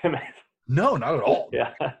Ben Simmons. No, not at all.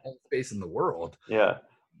 Yeah. All space in the world. Yeah.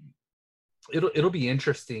 It'll be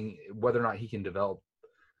interesting whether or not he can develop.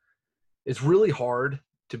 It's really hard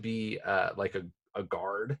to be a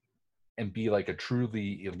guard and be a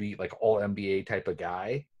truly elite, all NBA type of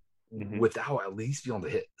guy without at least being able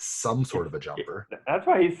to hit some sort of a jumper. That's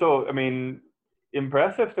why he's so,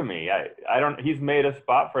 impressive to me. He's made a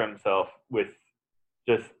spot for himself with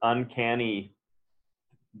just uncanny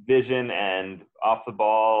vision and off the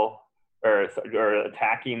ball or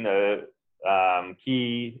attacking the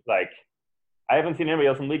key. I haven't seen anybody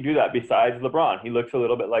else in the league do that besides LeBron. He looks a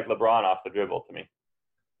little bit like LeBron off the dribble to me.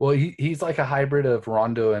 Well, he's like a hybrid of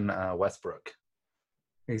Rondo and Westbrook.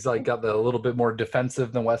 He's got the little bit more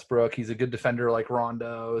defensive than Westbrook. He's a good defender like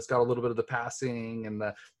Rondo. He's got a little bit of the passing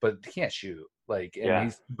but he can't shoot.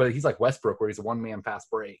 He's like Westbrook where he's a one-man fast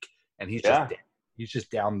break and he's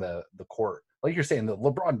just down the court. Like you're saying,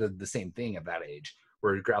 LeBron did the same thing at that age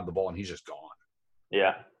where he grabbed the ball and he's just gone.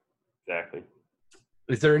 Yeah, exactly.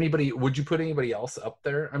 Is there anybody? Would you put anybody else up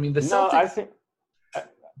there? The Celtics. No, I think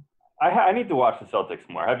I need to watch the Celtics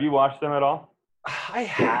more. Have you watched them at all? I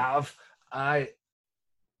have. I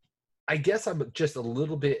guess I'm just a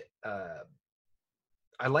little bit.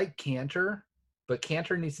 I like Cantor, but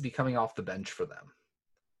Cantor needs to be coming off the bench for them.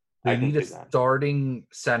 They need a starting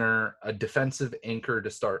center, a defensive anchor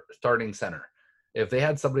to starting center. If they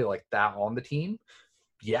had somebody like that on the team,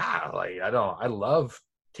 I love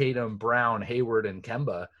Tatum, Brown, Hayward, and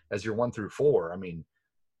Kemba as your 1 through 4.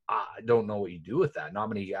 I don't know what you do with that. Not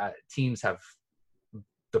many teams have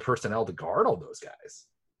the personnel to guard all those guys.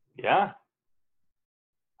 Yeah.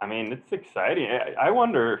 It's exciting. I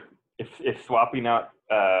wonder if swapping out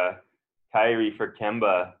Kyrie for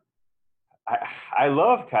Kemba. I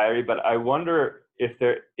love Kyrie, but I wonder if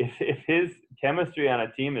his chemistry on a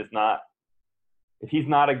team if he's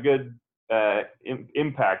not a good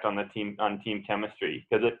impact on the team chemistry,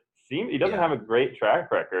 because it seems he doesn't have a great track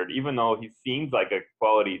record, even though he seems like a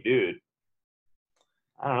quality dude.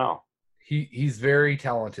 I don't know. He's very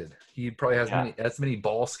talented. He probably has as many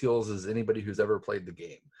ball skills as anybody who's ever played the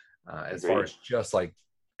game. As far as just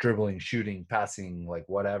dribbling, shooting, passing,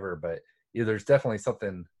 whatever. But there's definitely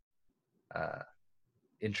something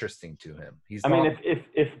interesting to him.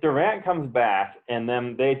 If Durant comes back and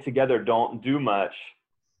then they together don't do much,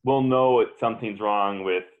 we'll know something's wrong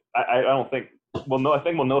with. I think we'll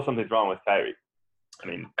know something's wrong with Kyrie.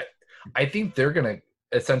 I think they're gonna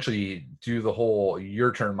essentially do the whole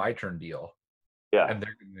your turn, my turn deal. Yeah, and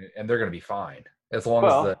they're gonna be fine. as long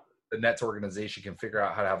as the Nets organization can figure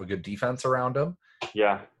out how to have a good defense around them.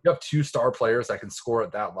 Yeah. You have 2 star players that can score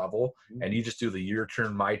at that level, and you just do the your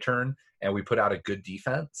turn, my turn, and we put out a good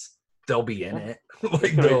defense, they'll be in it.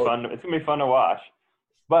 It's gonna be fun. It's gonna be fun to watch.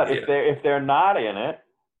 But if they're not in it,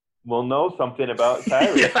 we'll know something about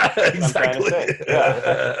Kyrie. Yeah, exactly.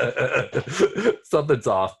 Yeah. Something's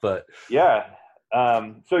off, but yeah.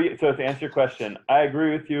 So to answer your question, I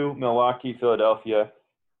agree with you. Milwaukee, Philadelphia.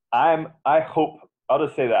 I hope. I'll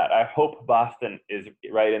just say that I hope Boston is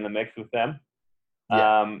right in the mix with them.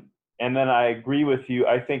 yeah. And then I agree with you.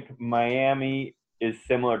 I think Miami is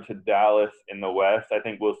similar to Dallas in the West. I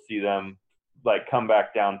think we'll see them like come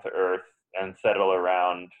back down to earth and settle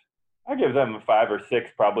around. I give them a 5 or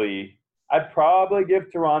 6 probably. I'd probably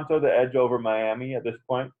give Toronto the edge over Miami at this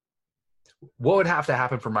point. What would have to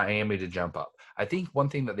happen for Miami to jump up? I think one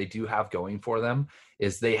thing that they do have going for them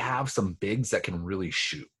is they have some bigs that can really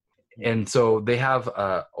shoot. And so they have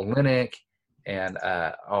Olynyk and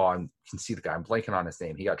I can see the guy. I'm blanking on his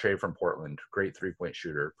name. He got traded from Portland. Great 3-point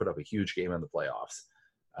shooter. Put up a huge game in the playoffs.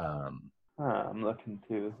 I'm looking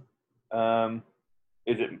too.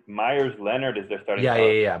 Is it Myers Leonard? Is their starting?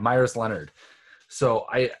 Yeah. Myers Leonard. So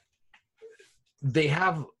they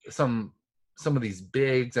have some of these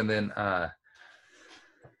bigs, and then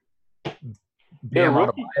Bam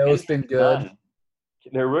Adebayo's been good.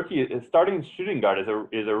 Their rookie starting shooting guard is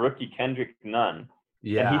a rookie, Kendrick Nunn.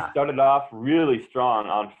 Yeah, and he started off really strong,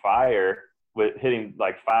 on fire, with hitting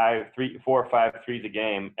like 4 or 5 threes a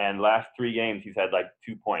game. And last 3 games, he's had like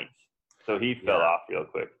 2 points. So he fell off real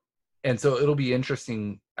quick. And so it'll be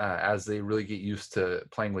interesting as they really get used to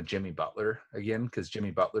playing with Jimmy Butler again, because Jimmy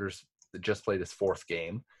Butler's just played his 4th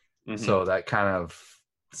game. Mm-hmm. So that kind of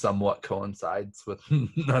somewhat coincides with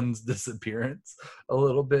Nunn's disappearance a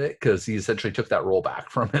little bit, because he essentially took that role back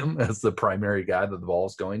from him as the primary guy that the ball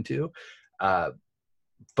is going to.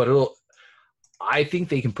 But I think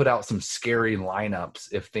they can put out some scary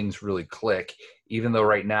lineups if things really click, even though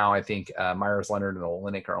right now I think Myers Leonard and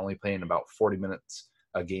Olynyk are only playing about 40 minutes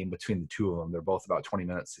a game between the 2 of them. They're both about 20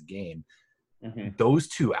 minutes a game. Mm-hmm. Those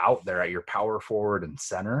 2 out there at your power forward and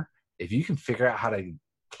center, if you can figure out how to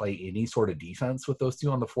play any sort of defense with those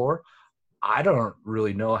 2 on the floor, I don't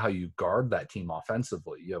really know how you guard that team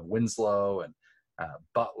offensively. You have Winslow and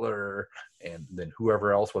Butler, and then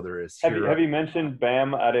whoever else, whether it's have you mentioned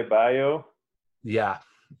Bam Adebayo? Yeah,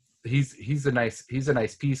 he's a nice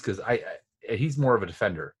piece, because he's more of a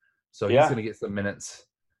defender, so he's going to get some minutes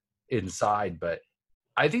inside. But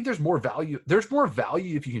I think there's more value. There's more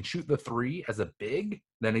value if you can shoot the 3 as a big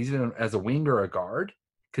than even as a wing or a guard,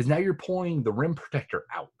 because now you're pulling the rim protector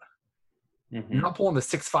out. Mm-hmm. You're not pulling the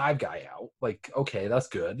 6'5" guy out. Like, okay, that's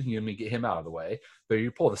good. You may get him out of the way. But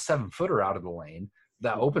you pull the 7-footer out of the lane,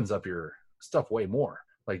 that opens up your stuff way more.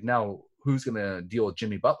 Like, now who's going to deal with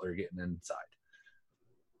Jimmy Butler getting inside?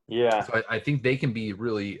 Yeah. So I think they can be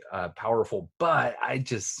really powerful. But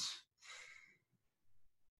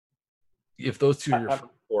if those 2 are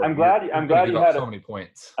I'm glad you had so many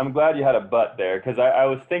points. I'm glad you had a but there, because I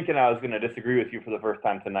was thinking I was going to disagree with you for the first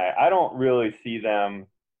time tonight. I don't really see them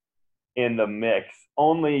in the mix,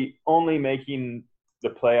 only making the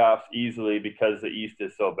playoffs easily because the East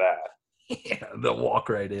is so bad. Yeah, they'll walk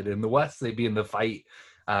right in. In the West, they'd be in the fight.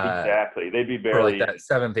 Exactly, they'd be barely like that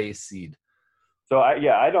 7th, 8th seed. So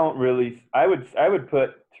I don't really. I would put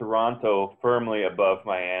Toronto firmly above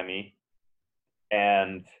Miami,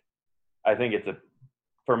 and I think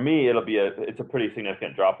for me it's a pretty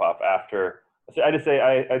significant drop off after.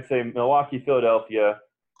 I'd say Milwaukee, Philadelphia,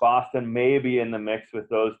 Boston may be in the mix with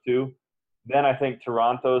those 2. Then I think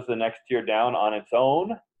Toronto's the next tier down on its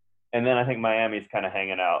own. And then I think Miami's kind of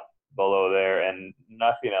hanging out below there, and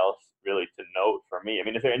nothing else really to note for me. I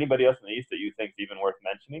mean, is there anybody else in the East that you think is even worth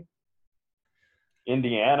mentioning?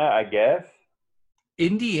 Indiana, I guess.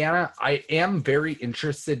 Indiana, I am very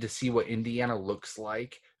interested to see what Indiana looks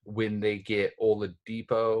like when they get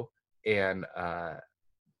Oladipo and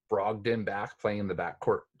Brogdon back playing in the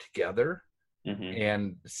backcourt together,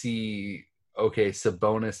 and see, okay,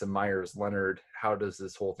 Sabonis and Myers Leonard, how does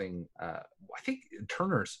this whole thing I think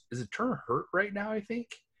is it Turner hurt right now, I think?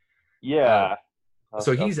 Yeah.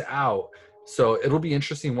 So he's out. So it'll be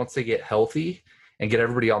interesting once they get healthy and get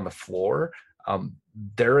everybody on the floor.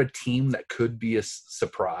 They're a team that could be a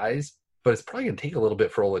surprise, but it's probably going to take a little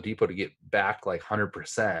bit for Oladipo to get back like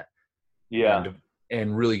 100%. Yeah.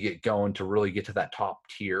 And really get going to really get to that top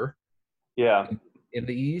tier. Yeah. In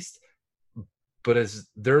the East. But as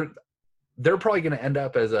they're probably going to end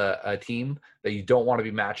up as a team that you don't want to be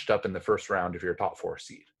matched up in the first round if you're a top 4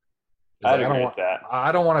 seed. I agree with that.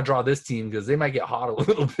 I don't want to draw this team because they might get hot a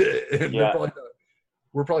little bit. And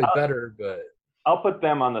we're probably better, but I'll put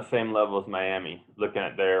them on the same level as Miami, looking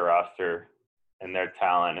at their roster and their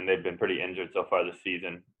talent, and they've been pretty injured so far this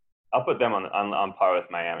season. I'll put them on par with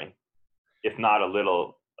Miami, if not a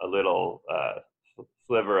little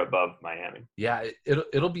sliver above Miami. Yeah,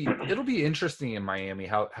 it'll be interesting in Miami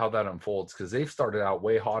how that unfolds, because they've started out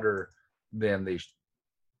way hotter than they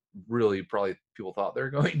really probably people thought they were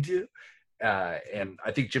going to. And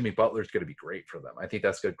I think Jimmy Butler's going to be great for them. I think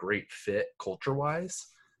that's a great fit culture-wise.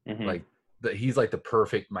 Mm-hmm. Like he's like the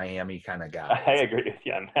perfect Miami kind of guy. I agree with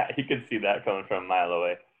you on that. You could see that coming from a mile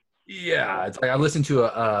away. Yeah, it's like I listened to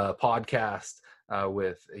a podcast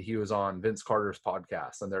he was on Vince Carter's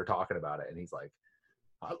podcast, and they're talking about it, and he's like,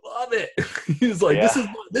 I love it. He's like,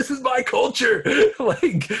 this is my culture.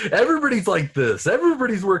 Like everybody's like this.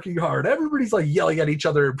 Everybody's working hard. Everybody's like yelling at each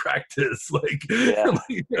other in practice. Like,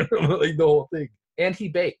 like the whole thing. And he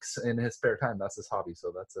bakes in his spare time. That's his hobby.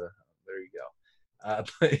 So that's there you go.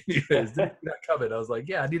 But anyways, not coming. I was like,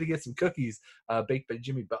 yeah, I need to get some cookies baked by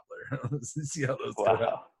Jimmy Butler. Let's see how those turn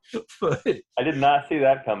out. But I did not see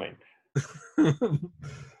that coming.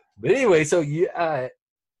 But anyway, so you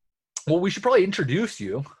well, we should probably introduce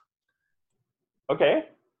you. Okay.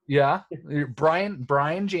 Yeah. Bryon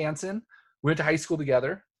Jansen. We went to high school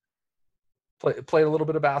together. Played a little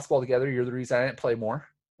bit of basketball together. You're the reason I didn't play more.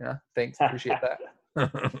 Yeah. Thanks. Appreciate that.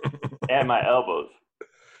 And my elbows.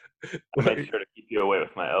 I made sure to keep you away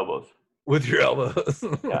with my elbows. With your elbows.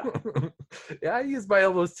 Yeah. Yeah, I use my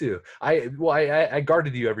elbows too. I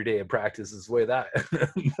guarded you every day in practice is the way that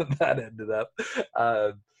that ended up.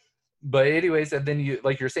 But anyways, and then you,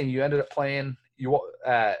 like you're saying, you ended up playing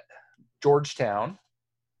at Georgetown.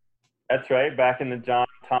 That's right. Back in the John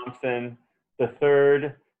Thompson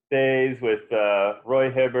III days with Roy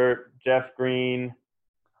Hibbert, Jeff Green.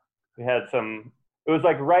 We had some. It was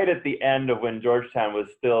like right at the end of when Georgetown was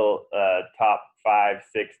still top 5-6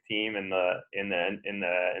 team in the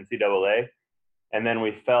NCAA, and then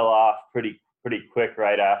we fell off pretty quick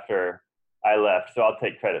right after I left. So I'll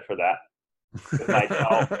take credit for that.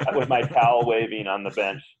 With my towel waving on the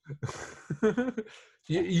bench.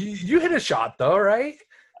 You hit a shot though, right?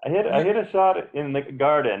 I hit a shot in the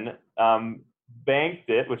garden, banked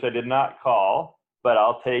it, which I did not call, but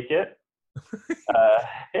I'll take it.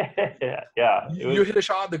 Yeah. You hit a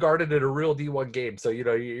shot in the garden in a real D1 game, so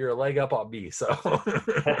you're a leg up on me. So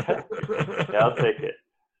yeah, I'll take it.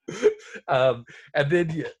 And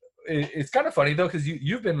then it's kind of funny though, because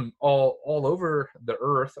you've been all over the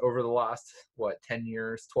earth over the last 10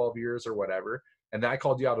 years, 12 years or whatever, and then I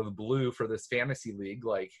called you out of the blue for this fantasy league,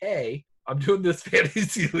 like, hey, I'm doing this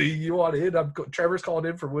fantasy league, you want in? Trevor's calling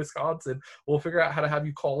in from Wisconsin, we'll figure out how to have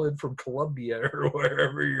you call in from Columbia or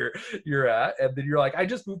wherever you're at. And then you're like, I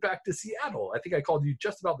just moved back to Seattle. I think I called you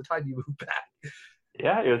just about the time you moved back.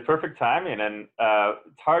 Yeah, it was perfect timing, and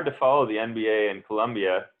it's hard to follow the NBA in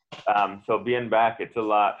Columbia, so being back, it's a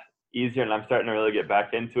lot easier, and I'm starting to really get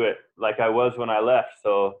back into it like I was when I left.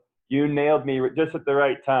 So you nailed me just at the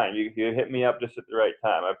right time. You hit me up just at the right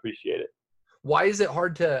time. I appreciate it. Why is it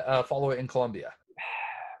hard to follow it in Columbia?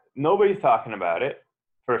 Nobody's talking about it,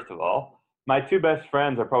 first of all. My two best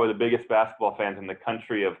friends are probably the biggest basketball fans in the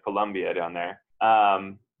country of Columbia down there.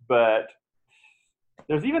 But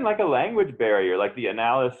there's even like a language barrier, like the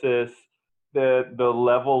analysis, the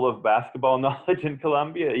level of basketball knowledge in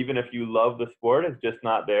Columbia, even if you love the sport, is just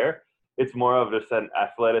not there. It's more of just an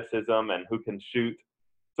athleticism and who can shoot.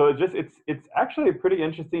 So it's actually pretty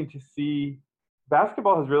interesting to see.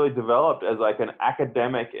 Basketball has really developed as like an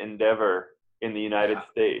academic endeavor in the United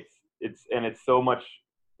States. It's so much.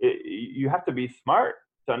 You have to be smart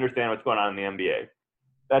to understand what's going on in the NBA.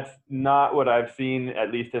 That's not what I've seen,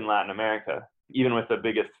 at least in Latin America, even with the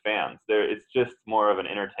biggest fans. It's just more of an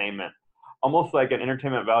entertainment. Almost like an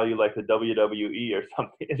entertainment value, like the WWE or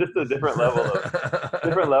something. It's just a different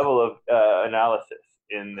level of analysis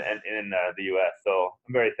in the U.S. So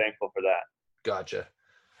I'm very thankful for that. Gotcha.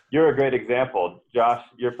 You're a great example, Josh.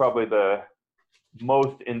 You're probably the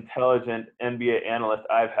most intelligent NBA analyst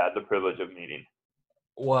I've had the privilege of meeting.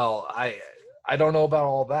 Well, I don't know about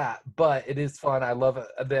all that, but it is fun. I love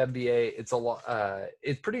the NBA. It's a lot.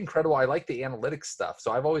 It's pretty incredible. I like the analytics stuff.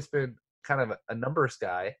 So I've always been kind of a numbers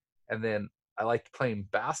guy. And then I liked playing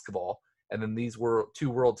basketball. And then these two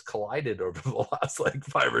worlds collided over the last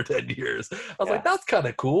 5 or 10 years. I was like, that's kind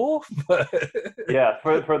of cool. Yeah.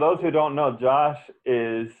 For those who don't know, Josh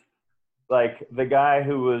is like the guy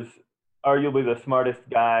who was arguably the smartest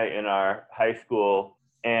guy in our high school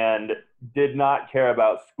and did not care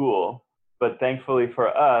about school. But thankfully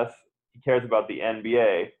for us, he cares about the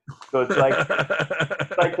NBA. So it's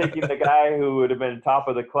like taking the guy who would have been top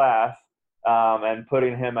of the class and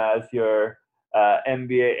putting him as your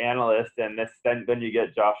NBA analyst, and then you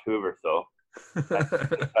get Josh Hoover. So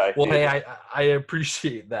well, hey, I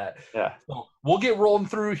appreciate that. Yeah. So we'll get rolling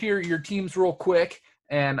through here your teams real quick,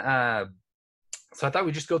 and so I thought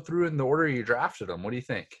we'd just go through in the order you drafted them. What do you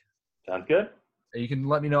think? Sounds good. You can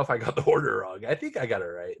let me know if I got the order wrong. I think I got it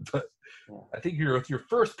right, but I think with your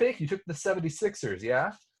first pick, you took the 76ers,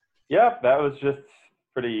 yeah? Yeah, that was just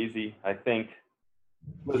pretty easy, I think.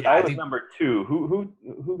 I was number 2.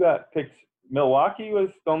 Who got picked? Milwaukee was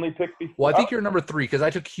the only pick before. Well, I think you're number 3 because I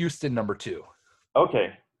took Houston number 2. Okay.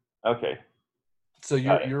 So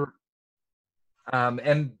you're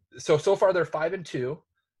and so far they're 5-2.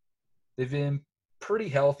 They've been pretty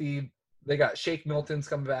healthy. They got Shake Milton's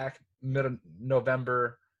coming back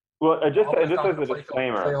mid-November. Well, just as a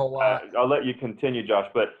disclaimer, I'll let you continue, Josh,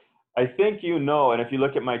 but I think and if you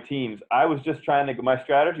look at my teams, I was just my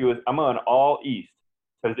strategy was I'm going all East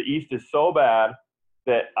because the East is so bad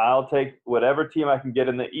that I'll take whatever team I can get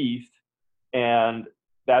in the East, and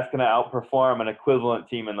that's going to outperform an equivalent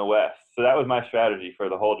team in the West. So that was my strategy for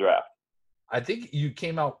the whole draft. I think you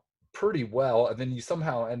came out pretty well, and then you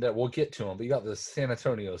somehow end up, we'll get to them, but you got the San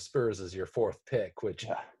Antonio Spurs as your 4th pick, which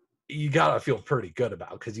you got to feel pretty good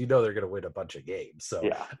about because they're going to win a bunch of games. So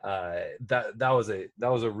that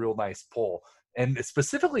was a real nice pull. And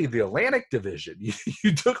specifically the Atlantic Division,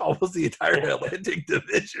 you took almost the entire Atlantic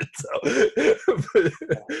Division. So,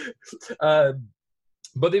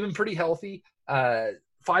 but they've been pretty healthy.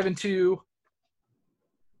 5-2.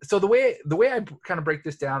 So the way I kind of break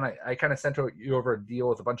this down, I kind of sent you over a deal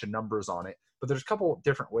with a bunch of numbers on it. But there's a couple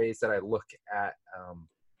different ways that I look at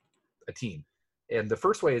a team. And the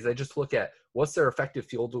first way is I just look at what's their effective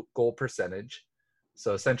field goal percentage.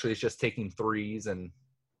 So essentially it's just taking threes and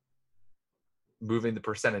moving the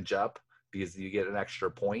percentage up because you get an extra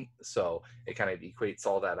point. So it kind of equates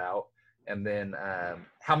all that out. And then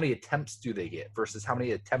how many attempts do they get versus how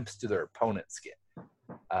many attempts do their opponents get?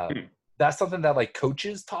 That's something that like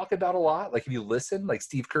coaches talk about a lot. Like if you listen, like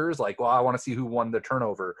Steve Kerr's like, well, I want to see who won the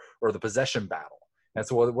turnover or the possession battle. And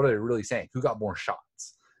so what are they really saying? Who got more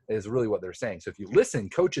shots is really what they're saying. So if you listen,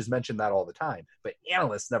 coaches mention that all the time, but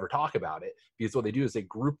analysts never talk about it because what they do is they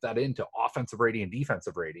group that into offensive rating and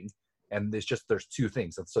defensive rating. And there's 2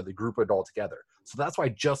 things. And so they group it all together. So that's why I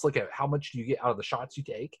just look at how much do you get out of the shots you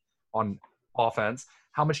take on offense,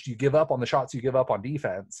 how much do you give up on the shots you give up on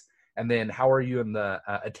defense, and then how are you in the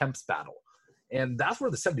attempts battle. And that's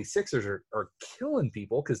where the 76ers are killing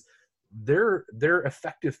people because their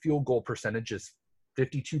effective field goal percentage is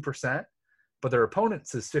 52%, but their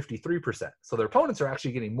opponents is 53%. So their opponents are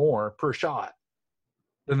actually getting more per shot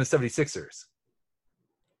than the 76ers.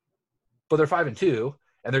 But they're 5-2.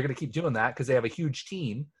 And they're going to keep doing that because they have a huge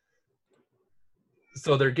team.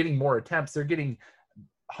 So they're getting more attempts. They're getting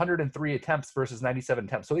 103 attempts versus 97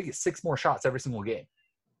 attempts. So they get 6 more shots every single game.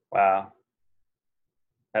 Wow.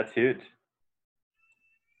 That's huge.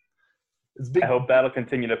 It's big. I hope that'll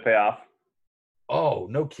continue to pay off. Oh,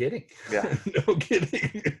 no kidding. Yeah. No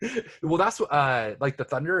kidding. Well, that's like the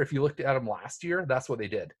Thunder, if you looked at them last year, that's what they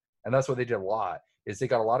did. And that's what they did a lot is they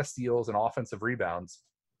got a lot of steals and offensive rebounds.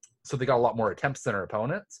 So they got a lot more attempts than their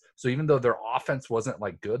opponents. So even though their offense wasn't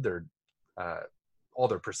like good, their all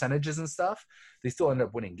their percentages and stuff, they still ended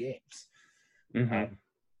up winning games. Mm-hmm.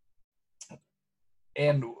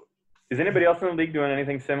 And is anybody else in the league doing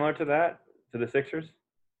anything similar to that, to the Sixers?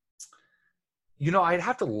 I'd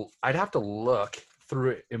have to look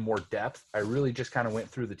through it in more depth. I really just kind of went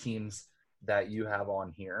through the teams that you have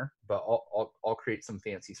on here, but I'll create some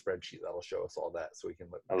fancy spreadsheet that'll show us all that so we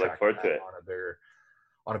can look forward to it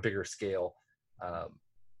on a bigger scale.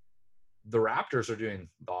 The Raptors are doing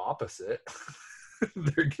the opposite.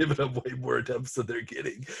 They're giving up way more attempts than they're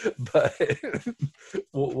getting, but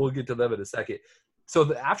we'll get to them in a second.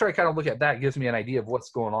 So after I kind of look at that, it gives me an idea of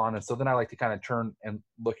what's going on. And so then I like to kind of turn and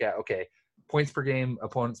look at, okay, points per game,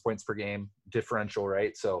 opponents' points per game, differential,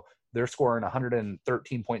 right? So they're scoring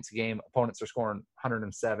 113 points a game. Opponents are scoring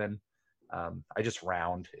 107. I just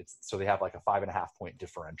round. So they have like a 5.5 point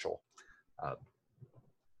differential.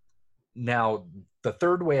 Now, the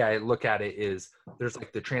third way I look at it is there's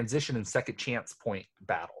like the transition and second chance point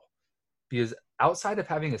battle. Because outside of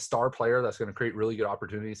having a star player that's going to create really good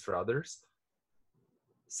opportunities for others,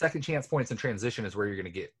 second chance points and transition is where you're going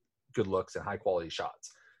to get good looks and high quality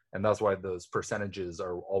shots. And that's why those percentages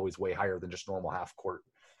are always way higher than just normal half court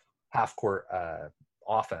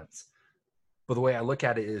offense. But the way I look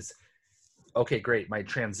at it is, okay, great. My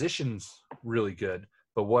transition's really good,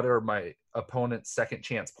 but what are my opponent's second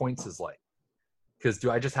chance points is like? Because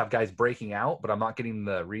do I just have guys breaking out, but I'm not getting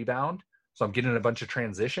the rebound? So I'm getting a bunch of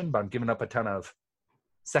transition, but I'm giving up a ton of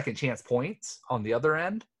second chance points on the other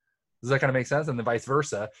end. Does that kind of make sense? And then vice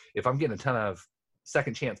versa. If I'm getting a ton of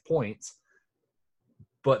second chance points,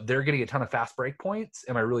 but they're getting a ton of fast break points,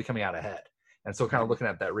 am I really coming out ahead? And so kind of looking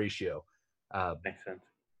at that ratio. Makes sense.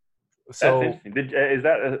 So that's interesting. Is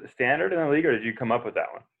that a standard in the league, or did you come up with that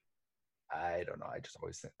one? I don't know.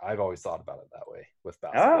 I've always thought about it that way with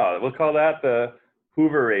basketball. Oh, we'll call that the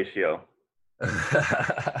Hoover ratio.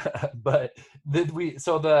 But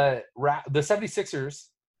the 76ers,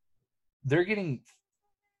 they're getting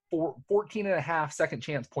 14 and a half second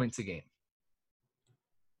chance points a game,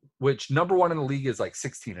 which number one in the league is like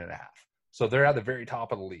 16 and a half. So they're at the very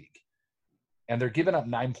top of the league, and they're giving up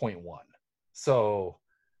 9.1. So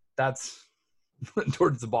that's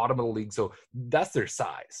towards the bottom of the league. So that's their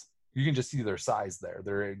size. You can just see their size there.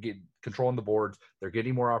 They're controlling the boards. They're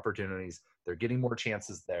getting more opportunities. They're getting more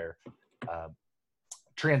chances there.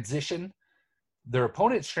 Transition, their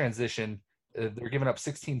opponent's transition, they're giving up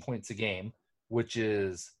 16 points a game, which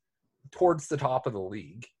is towards the top of the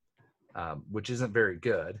league, which isn't very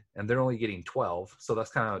good. And they're only getting 12. So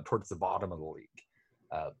that's kind of towards the bottom of the league.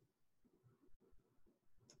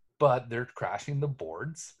 But they're crashing the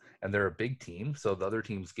boards, and they're a big team. So the other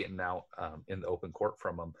team's getting out in the open court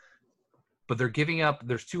from them. But they're giving up –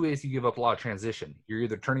 there's two ways you give up a lot of transition. You're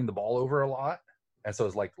either turning the ball over a lot, and so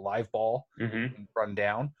it's like live ball, run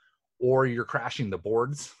down, or you're crashing the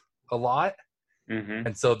boards a lot,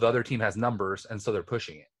 and so the other team has numbers, and so they're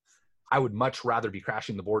pushing it. I would much rather be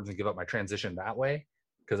crashing the boards and give up my transition that way,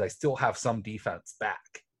 because I still have some defense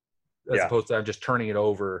back, as opposed to I'm just turning it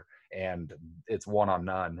over and it's one on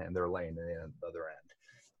none, and they're laying it in the other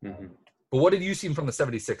end. But what have you seen from the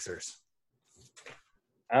 76ers?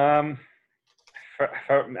 I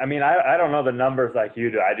mean, I don't know the numbers like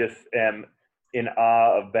you do. I just am in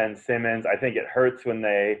awe of Ben Simmons. I think it hurts when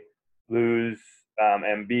they lose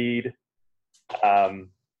Embiid.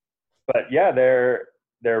 But yeah, their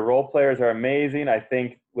role players are amazing. I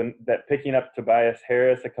think that picking up Tobias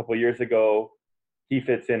Harris a couple years ago, he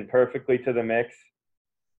fits in perfectly to the mix.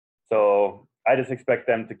 So I just expect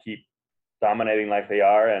them to keep dominating like they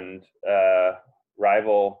are and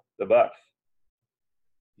rival the Bucks.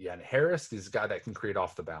 Yeah, and Harris is a guy that can create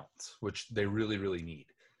off the bounce, which they really, really need.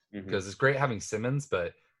 Because it's great having Simmons,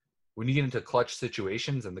 but when you get into clutch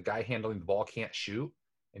situations and the guy handling the ball can't shoot,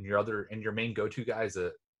 and your main go-to guy is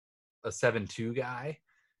a 7-2 guy,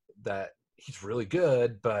 that he's really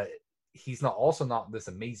good, but he's not this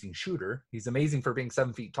amazing shooter. He's amazing for being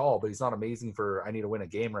 7 feet tall, but he's not amazing for, I need to win a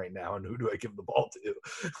game right now, and who do I give the ball to?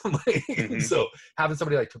 So having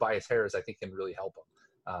somebody like Tobias Harris, I think, can really help him.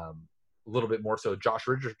 A little bit more so. Josh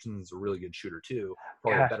Richardson's a really good shooter too.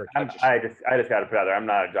 Probably a better catch. I just got to put out there, I'm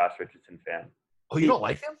not a Josh Richardson fan. Oh, you don't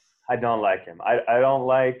like him? I don't like him. I don't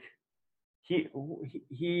like he.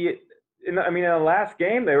 In the last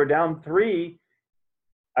game they were down 3.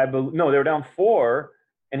 They were down 4,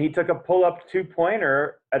 and he took a pull-up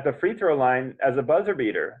 2-pointer at the free throw line as a buzzer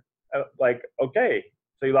beater. Okay,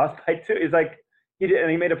 so he lost by 2. He's like he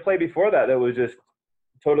made a play before that was just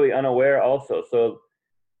totally unaware also. So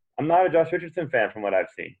I'm not a Josh Richardson fan from what I've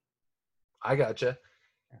seen. I gotcha.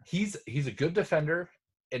 He's a good defender,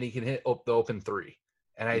 and he can hit the open 3.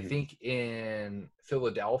 And I think in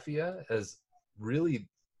Philadelphia, as really,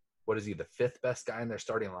 what is he, the 5th best guy in their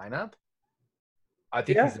starting lineup? I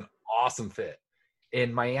think he's an awesome fit.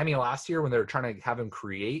 In Miami last year, when they were trying to have him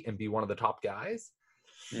create and be one of the top guys,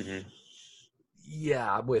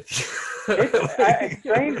 yeah, I'm with you. It's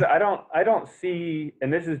strange. I don't see,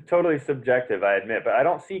 and this is totally subjective, I admit, but I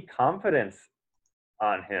don't see confidence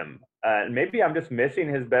on him. Maybe I'm just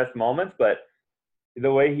missing his best moments, but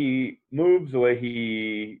the way he moves, the way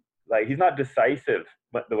he's not decisive,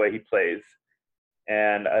 but the way he plays.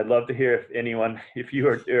 And I'd love to hear if you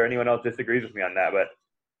or anyone else disagrees with me on that. But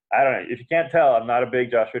I don't know. If you can't tell, I'm not a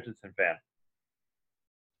big Josh Richardson fan.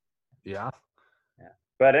 Yeah.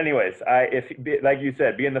 But anyways, like you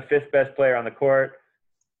said, being the 5th best player on the court,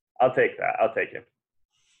 I'll take that. I'll take him.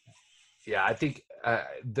 Yeah, I think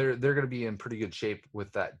they're going to be in pretty good shape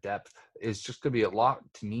with that depth. It's just going to be a lot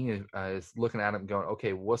to me is looking at them going,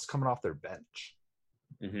 okay, what's coming off their bench?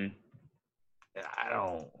 I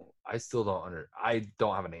don't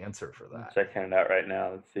have an answer for that. I'm checking it out right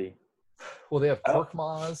now. Let's see. Well, they have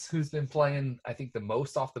Korkmaz, who's been playing, I think, the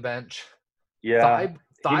most off the bench. Yeah.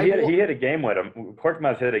 He hit a game winner.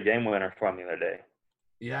 Korkmaz hit a game winner for him the other day.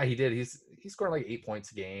 Yeah, he did. He's scoring like 8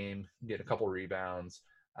 points a game, getting a couple rebounds.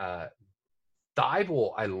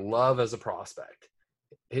 Thibault, I love as a prospect.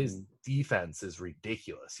 His defense is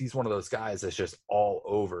ridiculous. He's one of those guys that's just all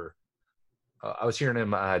over. I was hearing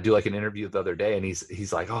him do like an interview the other day, and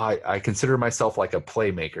he's like, "Oh, I consider myself like a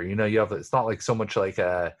playmaker. You know, it's not like so much like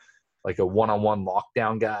like a one-on-one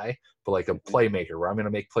lockdown guy, but like a playmaker where I'm going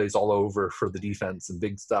to make plays all over for the defense and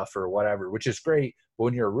big stuff or whatever, which is great. But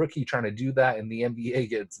when you're a rookie trying to do that in the NBA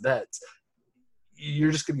against vets,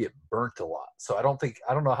 you're just going to get burnt a lot. So I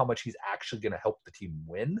don't know how much he's actually going to help the team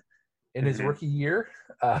win in his rookie year.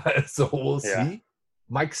 So we'll see.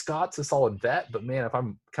 Mike Scott's a solid vet, but man, if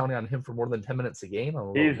I'm counting on him for more than 10 minutes a game, I'm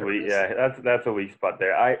a little nervous. Weak. Yeah, that's a weak spot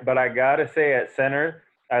there. But I gotta say, at center,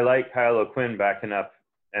 I like Kyle O'Quinn backing up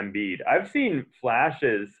Embiid. I've seen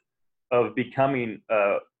flashes of becoming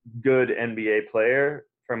a good NBA player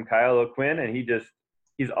from Kyle O'Quinn, and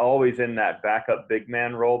he's always in that backup big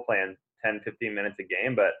man role, playing 10, 15 minutes a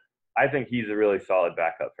game. But I think he's a really solid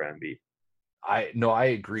backup for Embiid. I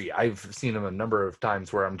agree. I've seen him a number of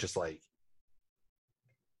times where I'm just like,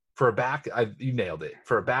 for a back, you nailed it.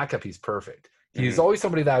 For a backup, he's perfect. He's always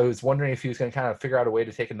somebody that I was wondering if he was going to kind of figure out a way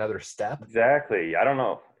to take another step. Exactly. I don't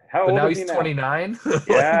know. How but old now is he's he 29.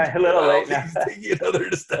 Yeah, a little late now. He's taking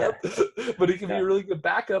another step. But he can be a really good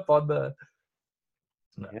backup on them.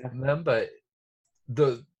 But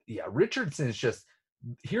Richardson is just,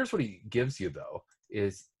 here's what he gives you, though,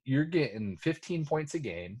 is you're getting 15 points a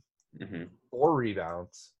game, 4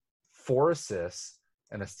 rebounds, 4 assists,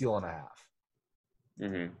 and a steal and a half.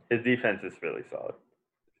 His defense is really solid.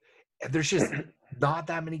 There's just not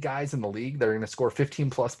that many guys in the league that are going to score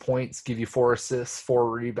 15-plus points, give you 4 assists, 4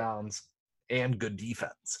 rebounds, and good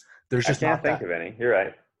defense. There's just I can't think of any. You're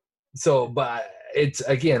right. So, but it's,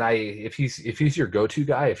 again, if he's your go-to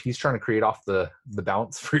guy, if he's trying to create off the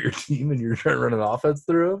bounce for your team and you're trying to run an offense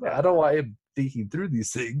through him, I don't want him thinking through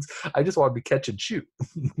these things. I just want him to catch and shoot.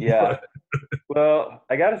 Yeah. Well,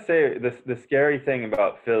 I got to say, the scary thing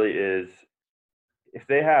about Philly is if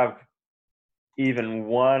they have even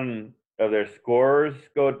one of their scorers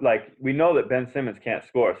go, like, we know that Ben Simmons can't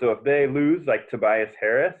score. So if they lose, like, Tobias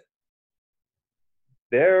Harris,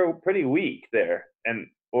 they're pretty weak there.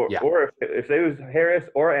 Or if they lose Harris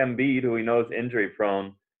or Embiid, who we know is injury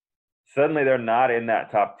prone, suddenly they're not in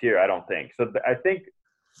that top tier, I don't think. So I think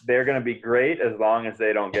they're going to be great as long as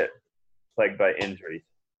they don't get plagued by injuries.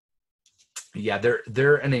 Yeah,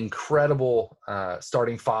 they're an incredible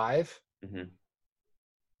starting 5.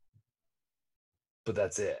 But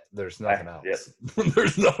that's it. There's nothing else.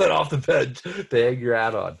 There's nothing off the bench to hang your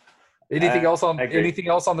hat on. Anything else on the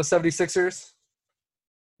 76ers?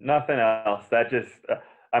 Nothing else. That just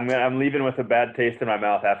I'm leaving with a bad taste in my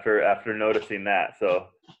mouth after noticing that. So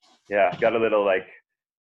yeah, got a little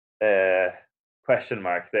question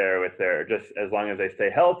mark there with their, just as long as they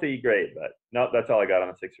stay healthy, great. But no, that's all I got on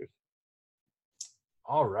the Sixers.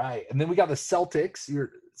 All right. And then we got the Celtics,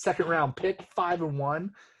 your second round pick,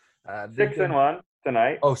 5-1. 6-1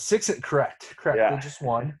 tonight. Oh, 6. Correct. Yeah. They just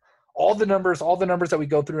won. All the numbers that we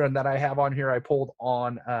go through and that I have on here, I pulled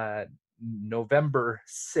on November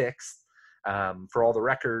 6th for all the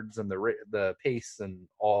records and the pace and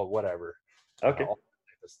all whatever. Okay. All that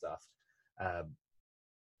type of stuff.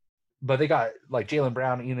 But they got like Jaylen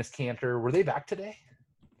Brown, Enes Kanter. Were they back today?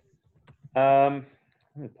 Let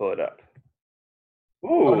me pull it up.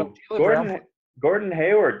 Ooh, Gordon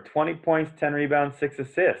Hayward, 20 points, 10 rebounds, 6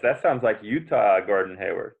 assists. That sounds like Utah Gordon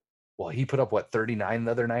Hayward. Well, he put up, 39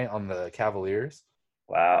 the other night on the Cavaliers?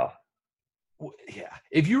 Wow. Yeah.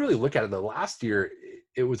 If you really look at it, the last year,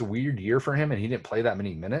 it was a weird year for him, and he didn't play that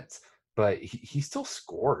many minutes, but he still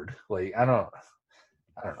scored. Like, I don't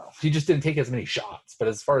know. He just didn't take as many shots. But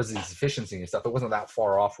as far as his efficiency and stuff, it wasn't that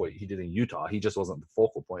far off what he did in Utah. He just wasn't the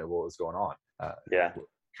focal point of what was going on.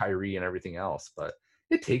 Kyrie and everything else. But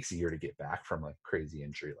it takes a year to get back from a crazy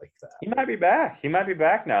injury like that. He might be back. He might be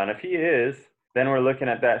back now. And if he is, then we're looking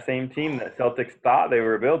at that same team that Celtics thought they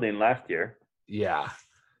were building last year. Yeah.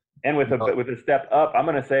 And with a step up, I'm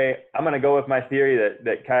going to go with my theory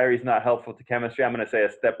that Kyrie's not helpful to chemistry. I'm going to say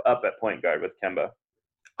a step up at point guard with Kemba.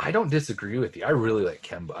 I don't disagree with you. I really like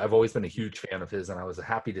Kemba. I've always been a huge fan of his, and I was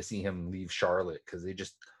happy to see him leave Charlotte because they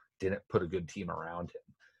just didn't put a good team around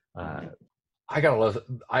him.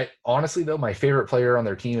 Honestly, though, my favorite player on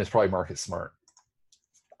their team is probably Marcus Smart.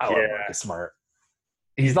 I love Marcus Smart.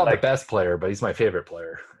 He's not the best player, but he's my favorite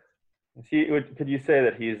player. Could you say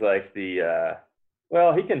that he's like the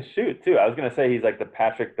well, he can shoot too. I was going to say he's like the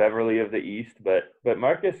Patrick Beverly of the East, but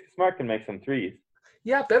Marcus Smart can make some threes.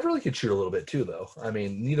 Yeah, Beverly could shoot a little bit too, though. I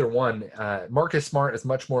mean, neither one. Marcus Smart is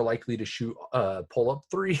much more likely to shoot pull-up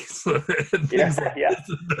threes and things like this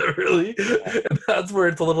than Beverly. And that's where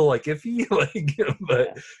it's a little iffy.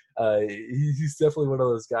 He's definitely one of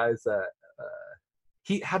those guys that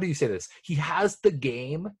how do you say this? He has the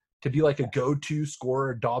game to be like a go-to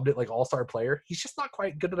scorer, dominant, like all-star player. He's just not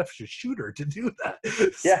quite good enough as a shooter to do that.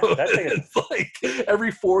 Yeah, so that's it's like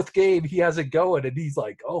every fourth game he has it going, and he's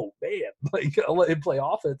like, oh man, like I'll let him play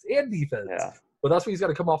offense and defense. Yeah. But that's when he's got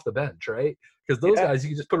to come off the bench, right? Because those guys, you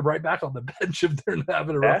can just put them right back on the bench if they're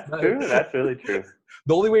having a rough night. That's true. That's really true.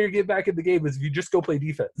 The only way you're getting back in the game is if you just go play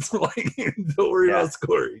defense. Like, don't worry about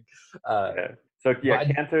scoring. So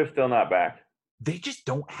Cantor's still not back. They just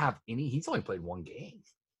don't have any. He's only played one game.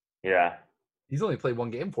 Yeah, he's only played one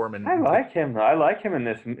game for him. And I like him. I like him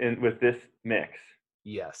with this mix.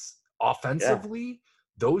 Yes, offensively,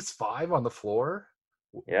 those 5 on the floor.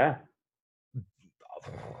 Yeah.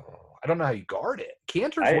 I don't know how you guard it.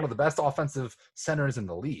 Cantor's one of the best offensive centers in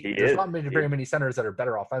the league. There's not very many centers that are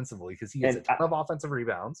better offensively because he has a ton of offensive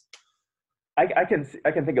rebounds. I can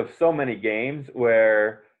think of so many games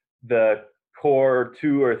where the core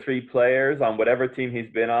 2 or 3 players on whatever team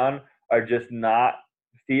he's been on are just not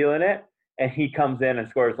feeling it, and he comes in and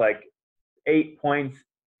scores like 8 points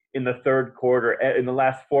in the third quarter, in the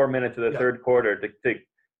last 4 minutes of the third quarter to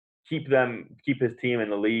keep his team in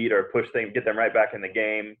the lead or get them right back in the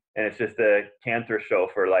game. And it's just a Cantor show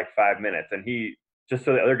for like 5 minutes, and he just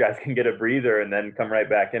so the other guys can get a breather and then come right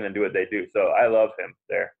back in and do what they do. So I love him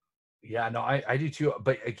there. Yeah, no, I do too.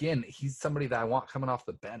 But again, he's somebody that I want coming off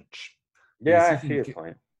the bench. Yeah, I see his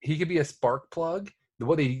point. He could be a spark plug.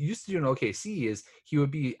 What they used to do in OKC is he would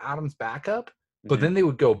be Adams' backup, but then they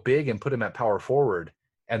would go big and put him at power forward,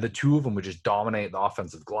 and the two of them would just dominate the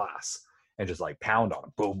offensive glass and just like pound on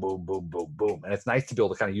him. Boom, boom, boom, boom, boom. And it's nice to be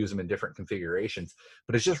able to kind of use him in different configurations,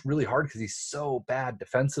 but it's just really hard because he's so bad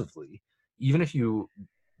defensively. Even if you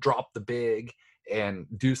drop the big and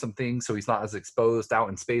do some things so he's not as exposed out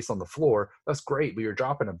in space on the floor, that's great, but you're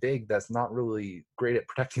dropping a big that's not really great at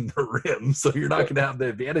protecting the rim, so you're not going to have the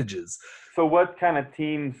advantages. So what kind of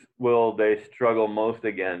teams will they struggle most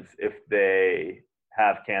against if they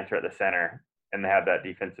have Cantor at the center and they have that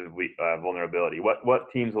defensive vulnerability? What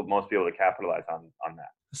teams will most be able to capitalize on that?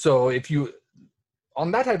 So if you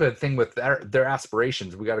on that type of thing with their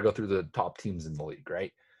aspirations, we got to go through the top teams in the league,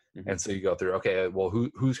 right? And so you go through, okay, well,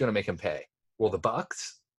 who's going to make him pay? Well, the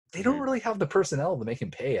Bucks, they don't really have the personnel to make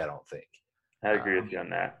him pay, I don't think. I agree with you on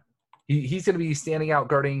that. He's going to be standing out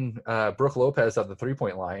guarding Brook Lopez at the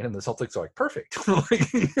three-point line, and the Celtics are like, perfect. We're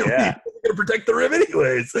going to protect the rim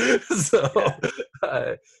anyways. So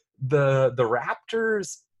the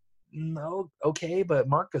Raptors, no, okay, but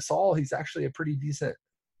Marc Gasol, he's actually a pretty decent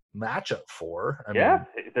matchup for. I mean,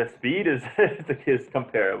 the speed is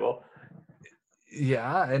comparable.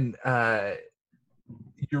 Yeah, and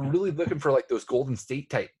you're really looking for like those Golden State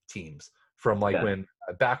type teams from like when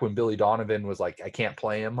Billy Donovan was like, I can't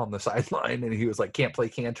play him on the sideline, and he was like, can't play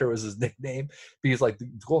Cantor was his nickname, because like the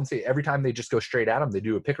Golden State, every time they just go straight at him, they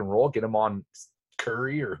do a pick and roll, get him on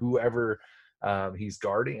Curry or whoever he's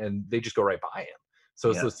guarding, and they just go right by him. So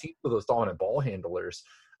it's those teams with those dominant ball handlers.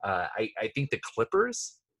 I think the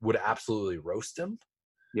Clippers would absolutely roast him.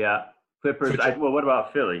 Yeah, Clippers. Well, what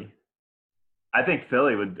about Philly? I think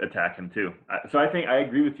Philly would attack him too. So I think I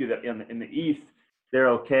agree with you that in the East, they're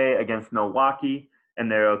okay against Milwaukee, and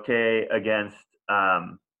they're okay against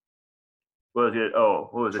what was it? Oh,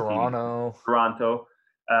 what was it? Toronto.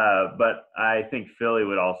 But I think Philly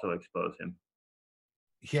would also expose him.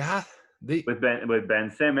 Yeah, with Ben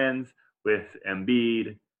Simmons, with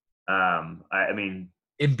Embiid. I mean,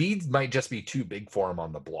 Embiid might just be too big for him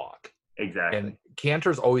on the block. Exactly. And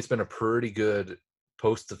Cantor's always been a pretty good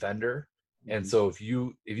post defender. And so if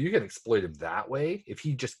you can exploit him that way, if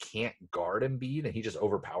he just can't guard Embiid and he just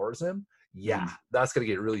overpowers him, that's going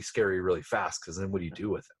to get really scary really fast, because then what do you do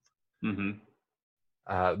with him?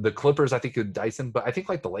 The Clippers, I think, could dice him, but I think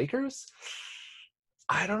like the Lakers,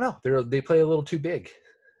 I don't know. They play a little too big.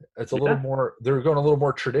 It's a little more, they're going a little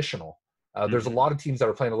more traditional. There's a lot of teams that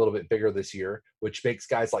are playing a little bit bigger this year, which makes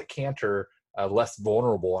guys like Cantor less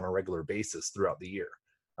vulnerable on a regular basis throughout the year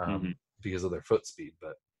because of their foot speed.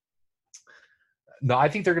 But no, I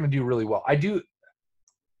think they're going to do really well.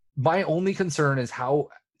 My only concern is how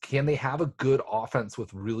can they have a good offense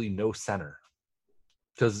with really no center?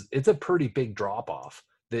 Because it's a pretty big drop off.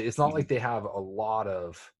 It's not like they have a lot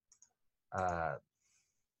of. I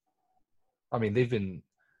mean, they've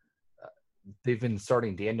been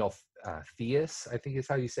starting Daniel Theus, I think is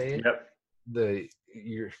how you say it. Yep.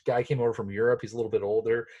 Your guy came over from Europe. He's a little bit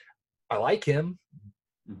older. I like him,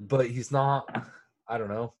 but he's not. I don't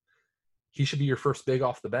know. He should be your first big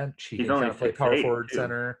off the bench. He can kind of play power forward,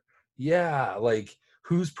 center. Yeah, like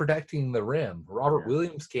who's protecting the rim? Robert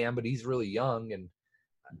Williams can, but he's really young, and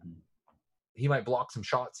he might block some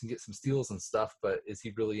shots and get some steals and stuff, but is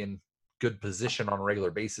he really in good position on a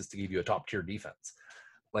regular basis to give you a top tier defense?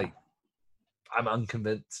 Like, I'm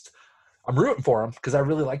unconvinced. I'm rooting for them because I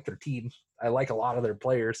really like their team. I like a lot of their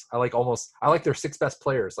players. I like their 6 best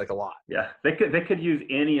players like a lot. Yeah, they could use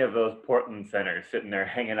any of those Portland centers sitting there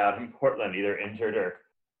hanging out in Portland, either injured or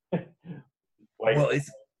Well,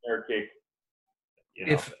 or kick.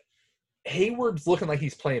 If Hayward's looking like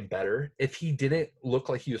he's playing better, if he didn't look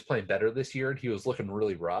like he was playing better this year and he was looking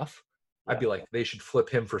really rough, I'd be like, they should flip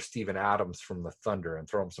him for Steven Adams from the Thunder and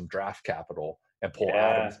throw him some draft capital and pull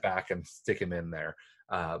Adams back and stick him in there.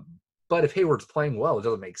 But if Hayward's playing well, it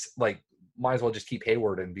doesn't might as well just keep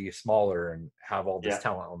Hayward and be smaller and have all this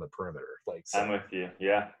talent on the perimeter. I'm with you.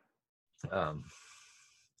 Yeah.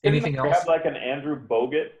 Anything else? Have like an Andrew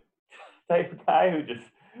Bogut type guy who just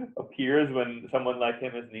appears when someone like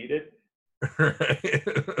him is needed.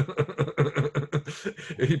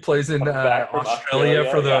 He plays in Australia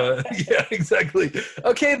for the yeah, exactly.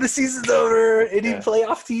 Okay, the season's over. Any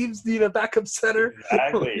playoff teams need a backup center?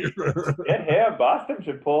 Exactly. Get him. Boston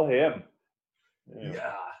should pull him.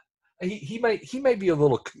 Yeah. He might be a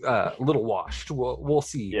little washed. We'll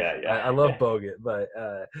see. Yeah. I love Bogut, but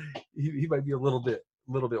he might be a little bit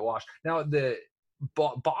washed. Now the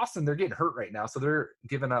Boston, they're getting hurt right now, so they're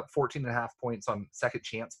giving up 14.5 points on second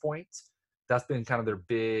chance points. That's been kind of their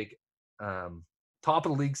big top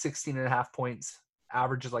of the league, 16.5 points.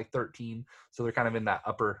 Average is like 13, so they're kind of in that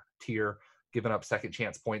upper tier, giving up second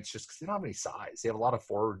chance points just because they don't have any size. They have a lot of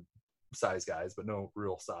forward size guys, but no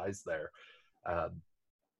real size there.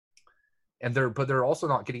 And they're also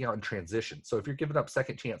not getting out in transition. So if you're giving up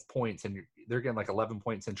second chance points and they're getting like 11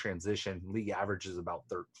 points in transition, league average is about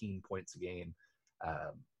 13 points a game.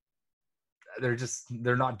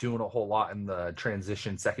 They're not doing a whole lot in the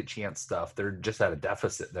transition second chance stuff. They're just at a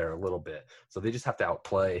deficit there a little bit. So they just have to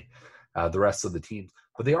outplay the rest of the teams.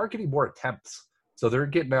 But they are getting more attempts. So they're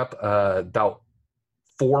getting up about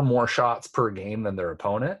 4 more shots per game than their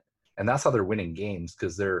opponent. And that's how they're winning games,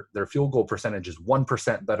 because their field goal percentage is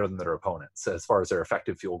 1% better than their opponents as far as their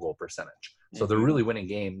effective field goal percentage. So they're really winning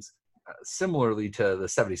games similarly to the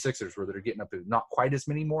 76ers, where they're getting up not quite as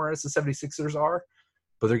many more as the 76ers are,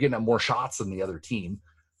 but they're getting up more shots than the other team.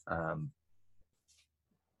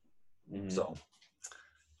 So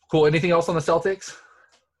cool. Anything else on the Celtics?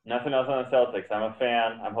 Nothing else on the Celtics. I'm a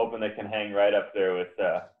fan. I'm hoping they can hang right up there with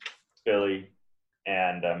Philly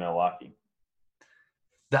and Milwaukee.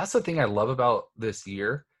 That's the thing I love about this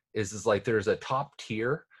year is like there's a top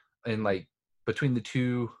tier in like between the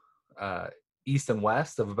two East and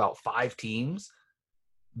West of about 5 teams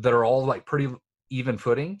that are all like pretty even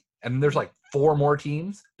footing. And there's like 4 more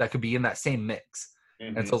teams that could be in that same mix.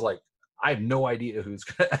 And so it's like, I have no idea who's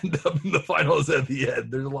going to end up in the finals at the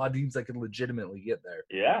end. There's a lot of teams that can legitimately get there.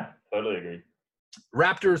 Yeah, totally agree.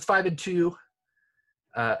 Raptors 5-2.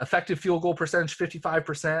 Effective field goal percentage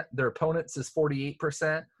 55%. Their opponents is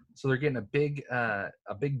 48%, so they're getting a big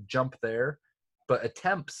jump there. But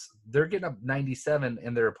attempts, they're getting up 97,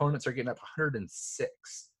 and their opponents are getting up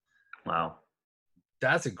 106. Wow,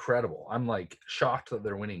 that's incredible. I'm like shocked that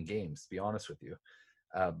they're winning games, to be honest with you.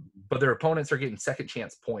 But their opponents are getting second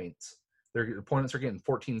chance points. Their opponents are getting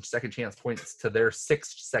 14 second chance points to their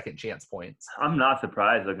 6 second chance points. I'm not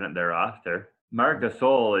surprised looking at their roster. Marc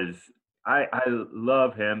Gasol is. I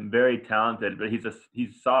love him, very talented, but he's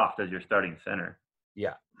soft as your starting center.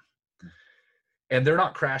 Yeah, and they're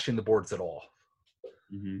not crashing the boards at all.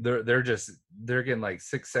 Mm-hmm. They're getting like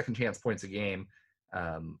 6 second chance points a game,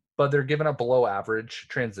 but they're giving up below average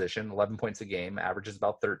transition, 11 points a game. Average is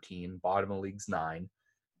about 13. Bottom of the league's 9,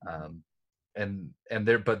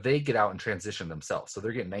 but they get out and transition themselves, so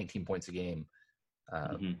they're getting 19 points a game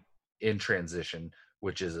in transition,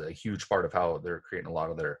 which is a huge part of how they're creating a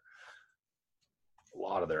lot of their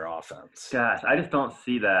offense. Gosh, I just don't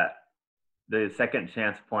see that. The second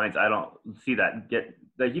chance points, I don't see that get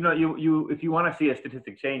like, you if you want to see a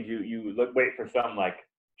statistic change, you wait for some like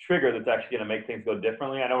trigger that's actually going to make things go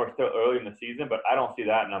differently. I know we're still early in the season, but I don't see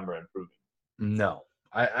that number improving. No,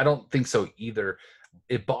 I don't think so either.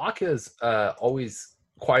 Ibaka's always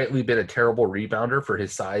quietly been a terrible rebounder for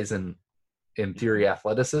his size and, in theory,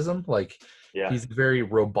 athleticism. Like, he's a very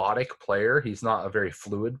robotic player. He's not a very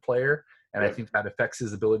fluid player. And I think that affects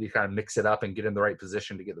his ability to kind of mix it up and get in the right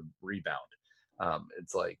position to get the rebound.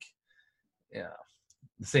 It's like, the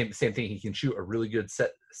same thing. He can shoot a really good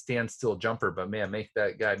standstill jumper, but man, make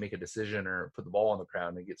that guy make a decision or put the ball on the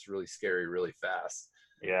ground, and it gets really scary really fast.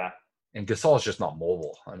 Yeah. And Gasol's just not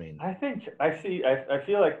mobile. I mean, I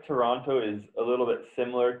feel like Toronto is a little bit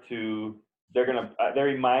similar to, they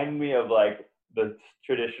remind me of like the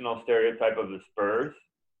traditional stereotype of the Spurs.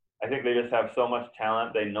 I think they just have so much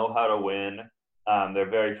talent. They know how to win. They're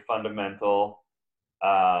very fundamental.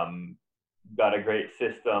 got a great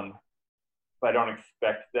system, but I don't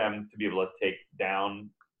expect them to be able to take down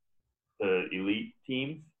the elite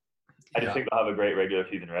teams. I just think they'll have a great regular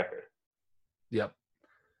season record. Yep.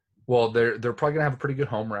 Well, they're probably gonna have a pretty good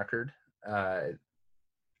home record.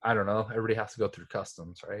 I don't know. Everybody has to go through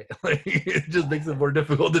customs, right? Like, it just makes it more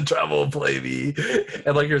difficult to travel and play me.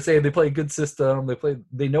 And like you're saying, they play a good system.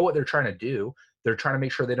 They know what they're trying to do. They're trying to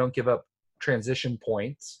make sure they don't give up transition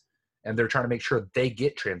points, and they're trying to make sure they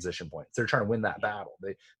get transition points. They're trying to win that battle.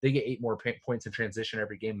 They get 8 more points in transition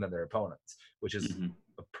every game than their opponents, which is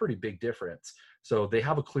a pretty big difference. So they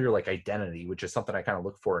have a clear like identity, which is something I kind of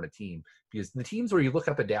look for in a team, because the teams where you look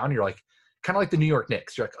up and down, you're like, kind of like the New York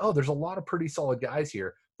Knicks. You're like, oh, there's a lot of pretty solid guys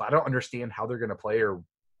here, but I don't understand how they're going to play or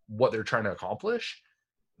what they're trying to accomplish.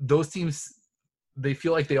 Those teams, they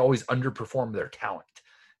feel like they always underperform their talent.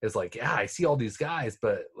 It's like, yeah, I see all these guys,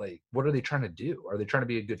 but like, what are they trying to do? Are they trying to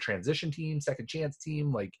be a good transition team, second chance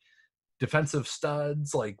team, like defensive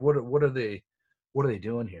studs? Like, what are they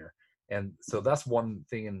doing here? And so that's one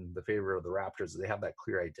thing in the favor of the Raptors. They have that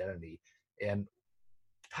clear identity. And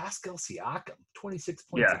Pascal Siakam, 26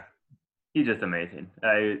 points. Yeah, he's just amazing.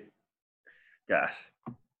 Gosh.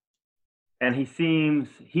 And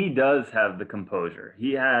he does have the composure.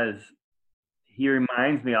 He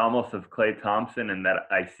reminds me almost of Klay Thompson in that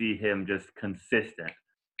I see him just consistent.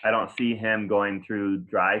 I don't see him going through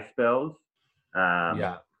dry spells.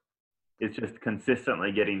 It's just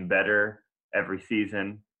consistently getting better every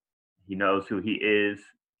season. He knows who he is,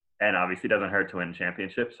 and obviously doesn't hurt to win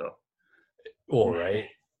championships. So, well, right,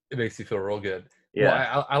 it makes you feel real good.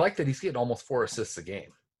 Yeah, well, I like that he's getting almost 4 assists a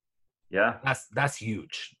game. Yeah, that's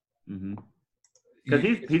huge. Because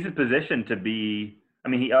he's in position to be. I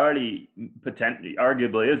mean, he already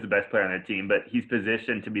arguably is the best player on their team, but he's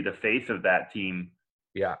positioned to be the face of that team.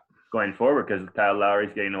 Yeah, going forward, because Kyle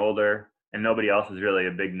Lowry's getting older, and nobody else is really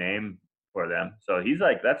a big name for them. So he's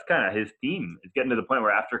like, that's kind of his team. It's getting to the point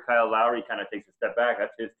where after Kyle Lowry kind of takes a step back,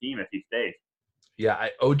 that's his team if he stays. Yeah,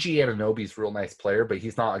 OG Anunoby's a real nice player, but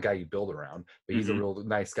he's not a guy you build around. But he's a real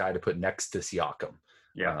nice guy to put next to Siakam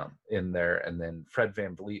in there. And then Fred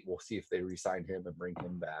VanVleet, we'll see if they re-sign him and bring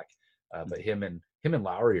him back. But him and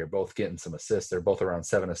Lowry are both getting some assists. They're both around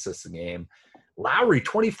 7 assists a game. Lowry,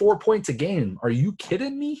 24 points a game. Are you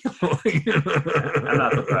kidding me? I'm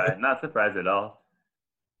not surprised. Not surprised at all.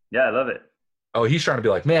 Yeah, I love it. Oh, he's trying to be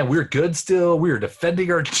like, man, we're good still. We're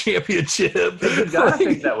defending our championship. He's got to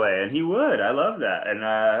think that way, and he would. I love that. And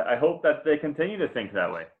I hope that they continue to think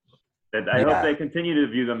that way. I hope they continue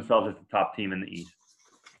to view themselves as the top team in the East.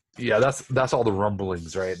 Yeah, that's all the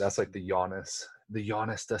rumblings, right? That's like the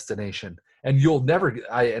Giannis destination. And you'll never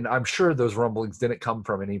I'm sure those rumblings didn't come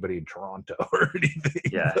from anybody in Toronto or anything.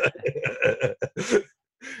 Yeah.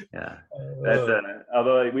 Yeah. That's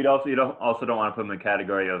although you don't want to put them in the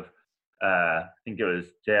category of I think it was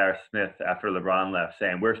J.R. Smith after LeBron left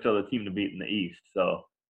saying we're still the team to beat in the East. So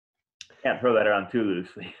can't throw that around too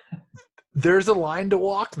loosely. There's a line to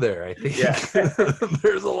walk there, I think. Yeah.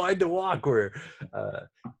 There's a line to walk where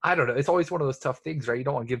I don't know. It's always one of those tough things, right? You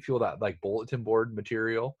don't want to give people that like bulletin board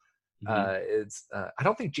material. I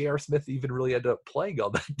don't think J.R. Smith even really ended up playing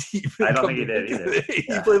on that team. I don't think he did either.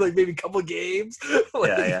 He played like maybe a couple of games.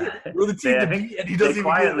 Yeah. We're the team to beat, and he doesn't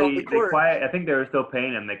even get on the court. I think they were still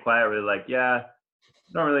paying him. They quietly were like, yeah,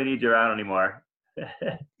 don't really need you around anymore.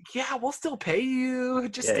 Yeah, we'll still pay you.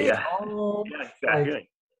 Just stay at home. Yeah, exactly.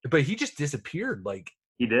 But he just disappeared. Like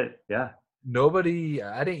he did. Yeah.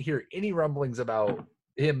 I didn't hear any rumblings about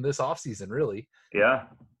him this offseason, really. Yeah.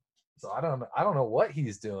 So I don't know what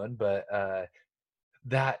he's doing, but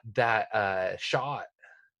that shot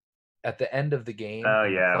at the end of the game. Oh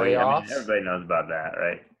yeah, I mean, everybody knows about that,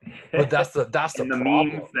 right? But that's the and the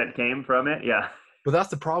memes that came from it. Yeah. But that's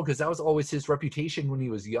the problem, because that was always his reputation when he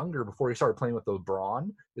was younger, before he started playing with LeBron.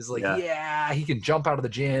 Is like, he can jump out of the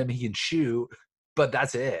gym, he can shoot, but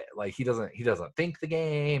that's it. Like he doesn't think the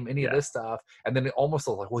game, any of this stuff. And then it almost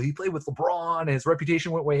was like, well, he played with LeBron and his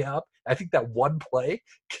reputation went way up. I think that one play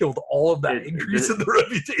killed all of that increase in the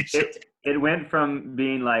reputation. It went from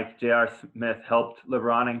being like J.R. Smith helped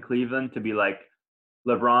LeBron in Cleveland to be like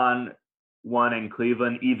LeBron won in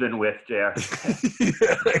Cleveland even with J.R. Smith.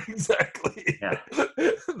 Yeah, exactly. Yeah.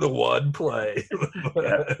 The one play.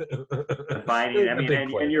 Defining. I mean,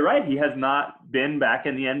 and you're right. He has not been back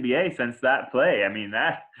in the NBA since that play. I mean,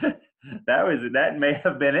 that may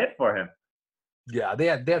have been it for him. Yeah, they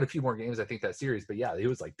had a few more games, I think, that series, but he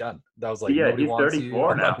was like done. That was like, he's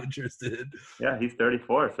 34 now. I'm not interested. Yeah, he's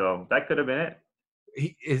 34, so that could have been it.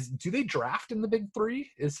 Do they draft in the Big Three?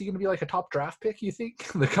 Is he going to be like a top draft pick, you think?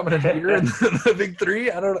 They're coming in here in the Big Three?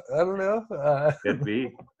 I don't know. Could be.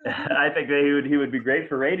 I think he would be great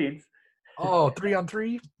for ratings. Oh,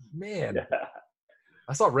 3-on-3? Man. Yeah.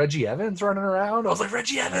 I saw Reggie Evans running around. I was like,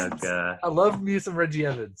 Reggie Evans. I love me some Reggie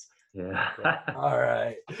Evans. Yeah. All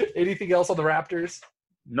right. Anything else on the Raptors?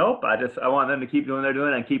 Nope. I want them to keep doing what they're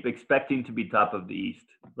doing and keep expecting to be top of the East.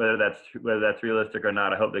 Whether that's realistic or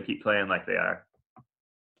not, I hope they keep playing like they are.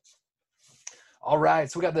 All right.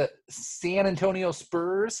 So we got the San Antonio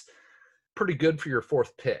Spurs. Pretty good for your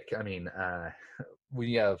fourth pick. I mean, when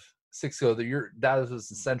you have 6 go, that was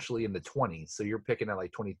essentially in the 20s. So you're picking at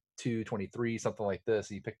like 22, 23, something like this.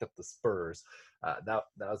 And you picked up the Spurs. That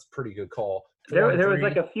was a pretty good call. There was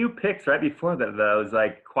like a few picks right before that I was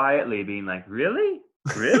like quietly being like, really?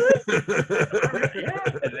 Yeah.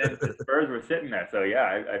 And then the Spurs were sitting there. So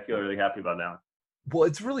yeah, I feel really happy about that one. Well,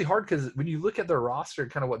 it's really hard because when you look at their roster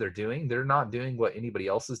and kind of what they're doing, they're not doing what anybody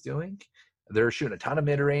else is doing. They're shooting a ton of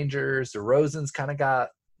mid-rangers. DeRozan's kind of got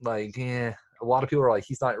like, a lot of people are like,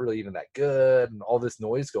 he's not really even that good and all this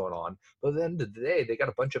noise going on. But at the end of the day, they got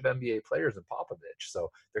a bunch of NBA players in Popovich.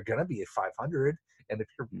 So they're going to be at 500. And if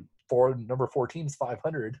your number 4 team's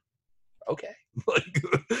 500, okay. Like,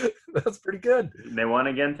 that's pretty good. They won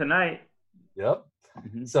again tonight. Yep.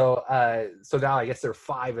 Mm-hmm. So now I guess they're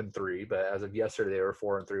 5-3, but as of yesterday they were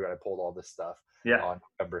 4-3 when I pulled all this stuff on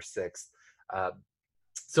November 6th.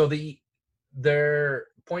 So their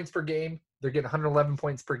points per game, they're getting 111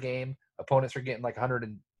 points per game. Opponents are getting like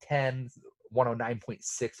 110,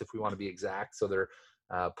 109.6 if we want to be exact. So they're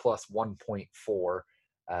plus 1.4.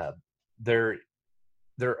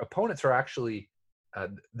 Their opponents are actually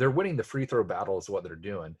they're winning the free throw battle is what they're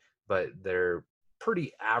doing, but they're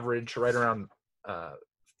pretty average, right around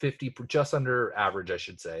 50, just under average, I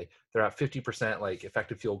should say. They're at 50% like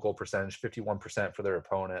effective field goal percentage, 51% for their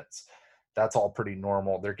opponents. That's all pretty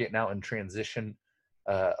normal. They're getting out in transition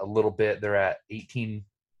a little bit. They're at 18,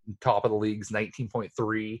 top of the leagues,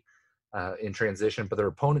 19.3 in transition, but their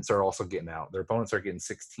opponents are also getting out. Their opponents are getting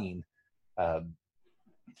 16.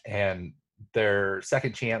 And their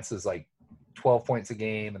second chance is like 12 points a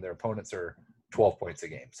game, and their opponents are 12 points a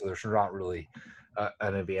game. So there's not really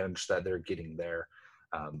an advantage that they're getting there.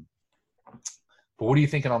 But what are you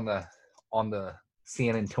thinking on the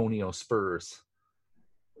San Antonio Spurs?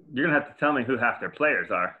 You're gonna have to tell me who half their players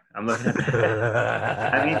are. I'm looking at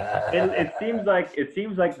that. I mean, it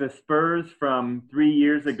seems like the Spurs from 3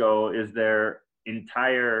 years ago is their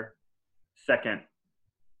entire second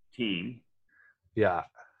team. Yeah.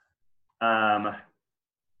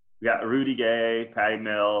 We got Rudy Gay, Patty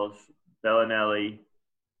Mills, Bellinelli,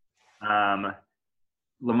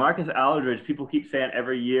 LaMarcus Aldridge. People keep saying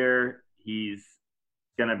every year he's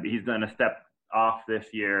gonna step off this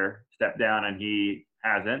year, step down, and he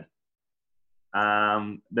hasn't.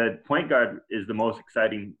 The point guard is the most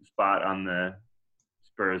exciting spot on the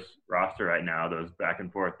Spurs roster right now. Those back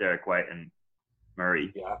and forth, Derek White and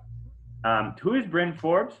Murray. Yeah. Who is Bryn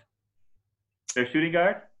Forbes? Their shooting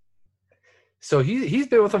guard. So he's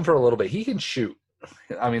been with them for a little bit. He can shoot.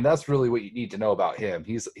 I mean, that's really what you need to know about him.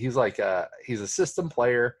 He's like he's a system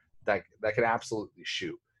player that can absolutely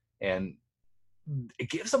shoot, and it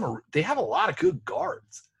gives them they have a lot of good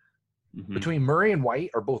guards. Mm-hmm. Between Murray and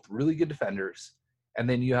White are both really good defenders, and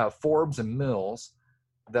then you have Forbes and Mills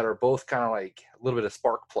that are both kind of like a little bit of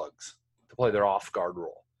spark plugs to play their off guard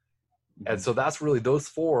role. Mm-hmm. And so that's really those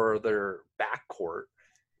four are their backcourt,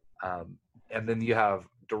 and then you have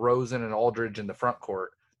DeRozan and Aldridge in the front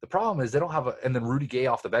court. The problem is they don't have and then Rudy Gay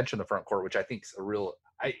off the bench in the front court, which I think is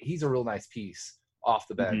he's a real nice piece off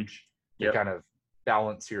the bench to kind of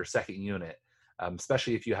balance your second unit,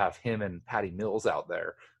 especially if you have him and Patty Mills out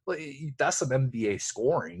there. That's some NBA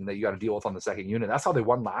scoring that you got to deal with on the second unit. That's how they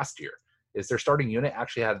won last year. Is their starting unit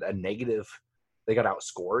actually had a negative? They got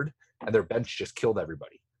outscored, and their bench just killed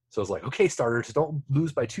everybody. So it's like, okay, starters, don't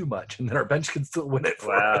lose by too much, and then our bench can still win it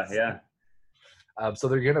for us. Yeah. So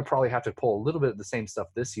they're going to probably have to pull a little bit of the same stuff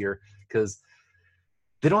this year because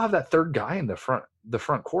they don't have that third guy in the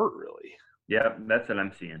front court, really. Yeah, that's what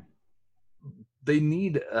I'm seeing. They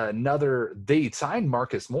need another. They signed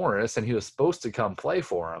Marcus Morris, and he was supposed to come play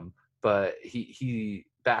for them, but he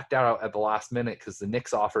backed out at the last minute because the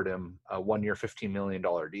Knicks offered him a 1-year, $15 million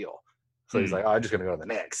deal. So he's like, I'm just going to go to the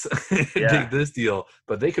Knicks and take this deal.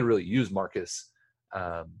 But they could really use Marcus.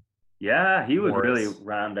 He would Morris. really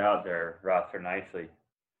round out their roster nicely.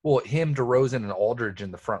 Well, him, DeRozan, and Aldridge in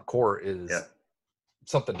the front court is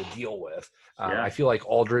something to deal with. I feel like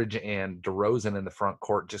Aldridge and DeRozan in the front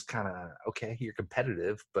court just kind of, okay, you're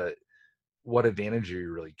competitive, but what advantage are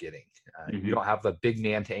you really getting? You don't have the big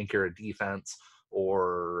man to anchor a defense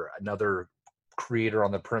or another creator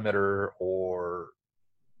on the perimeter, or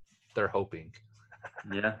they're hoping.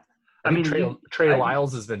 Yeah. I mean, Trey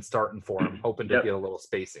Lyles has been starting for him, hoping to get a little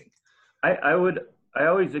spacing. I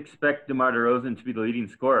always expect DeMar DeRozan to be the leading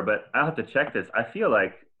scorer, but I'll have to check this. I feel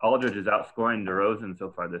like Aldridge is outscoring DeRozan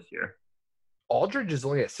so far this year. Aldridge is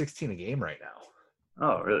only at 16 a game right now.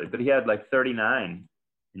 Oh, really? But he had like 39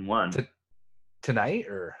 in one. Tonight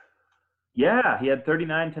or? Yeah, he had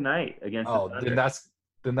 39 tonight against the Thunder.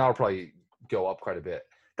 Then that'll probably go up quite a bit.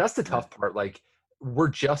 That's the tough part. Like, we're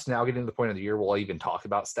just now getting to the point of the year we'll even talk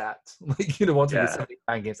about stats. Like, once we get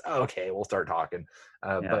 79 games, okay, we'll start talking.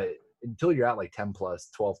 But until you're at like 10 plus,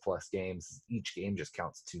 12 plus games, each game just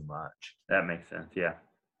counts too much. That makes sense, yeah.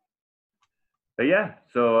 But yeah,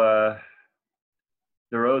 so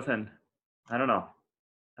DeRozan, I don't know.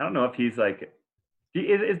 I don't know if he's like –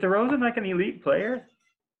 is DeRozan like an elite player?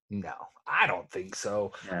 No, I don't think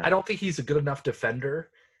so. Yeah. I don't think he's a good enough defender,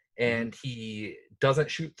 and he doesn't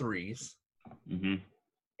shoot threes. Mm-hmm.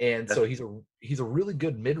 And so he's a really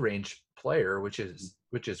good mid-range player, which is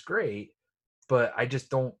great. But I just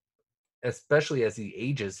don't, especially as he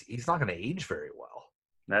ages, he's not going to age very well.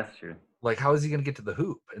 That's true. Like, how is he going to get to the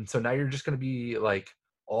hoop? And so now you're just going to be like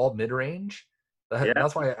all mid-range.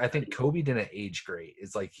 That's why I think Kobe didn't age great.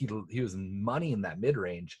 It's like he was money in that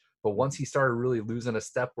mid-range, but once he started really losing a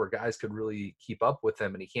step where guys could really keep up with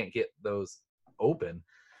him and he can't get those open,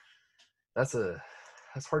 that's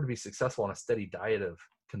hard to be successful on a steady diet of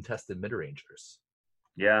contested mid-rangers.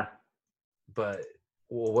 Yeah. But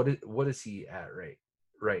what is he at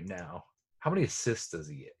right now? How many assists does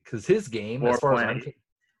he get? Because his game, as far as I'm concerned,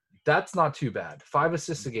 that's not too bad. 5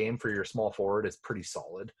 assists a game for your small forward is pretty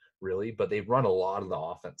solid, really. But they run a lot of the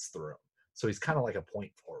offense through him, so he's kind of like a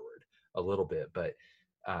point forward a little bit. But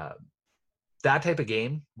that type of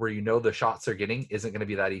game where the shots they're getting isn't going to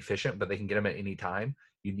be that efficient, but they can get them at any time.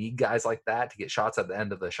 You need guys like that to get shots at the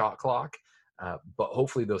end of the shot clock. But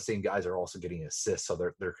hopefully those same guys are also getting assists, so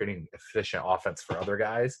they're creating efficient offense for other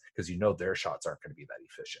guys because their shots aren't going to be that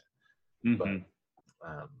efficient. Mm-hmm.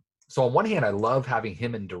 But so on one hand, I love having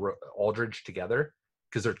him and Aldridge together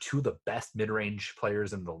because they're two of the best mid-range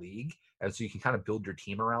players in the league, and so you can kind of build your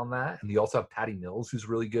team around that. And you also have Patty Mills, who's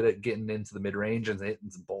really good at getting into the mid-range and hitting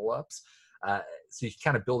some pull-ups. So you can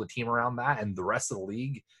kind of build a team around that, and the rest of the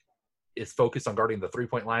league is focused on guarding the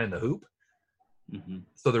three-point line and the hoop. Mm-hmm.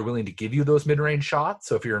 So they're willing to give you those mid-range shots.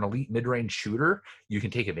 So if you're an elite mid-range shooter, you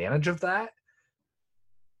can take advantage of that.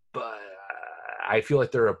 But I feel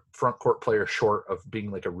like they're a front court player short of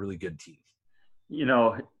being like a really good team.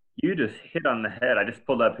 You just hit on the head. I just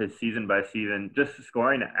pulled up his season by season, just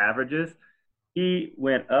scoring averages. He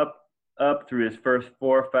went up through his first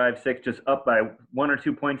 4, 5, 6, just up by 1 or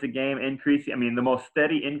 2 points a game increase. I mean, the most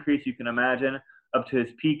steady increase you can imagine, up to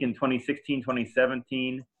his peak in 2016,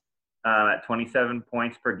 2017. At 27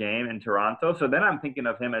 points per game in Toronto. So then I'm thinking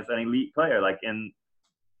of him as an elite player, like in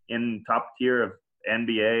top tier of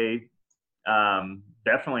NBA,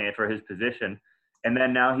 definitely for his position. And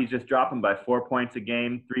then now he's just dropping by 4 points a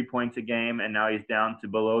game, 3 points a game, and now he's down to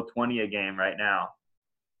below 20 a game right now.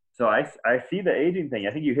 So I see the aging thing.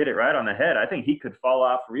 I think you hit it right on the head. I think he could fall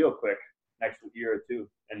off real quick next year or two,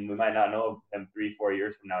 and we might not know him 3-4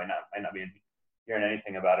 years from now. Might not be hearing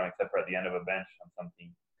anything about him except for at the end of a bench on some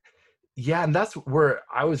team. Yeah, and that's where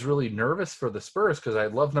I was really nervous for the Spurs because I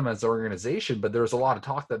love them as an organization, but there was a lot of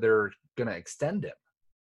talk that they're going to extend him.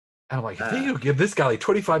 And I'm like, if they give this guy like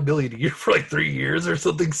 $25 million a year for like 3 years or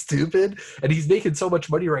something stupid, and he's making so much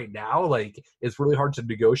money right now, like it's really hard to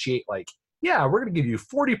negotiate. Like, yeah, we're going to give you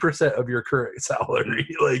 40% of your current salary,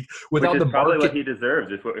 like without the probably market. What he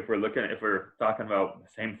deserves if we're talking about the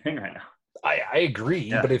same thing right now. I agree,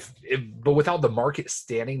 yeah. But without the market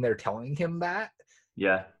standing there telling him that,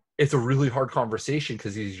 yeah. It's a really hard conversation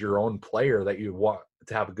because he's your own player that you want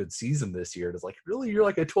to have a good season this year. It's like, really, you're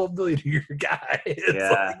like a $12 million a year guy.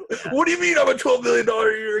 Yeah. What do you mean I'm a $12 million a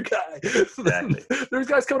year guy? Exactly. There's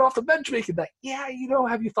guys coming off the bench making that. Yeah,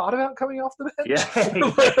 have you thought about coming off the bench? Yeah.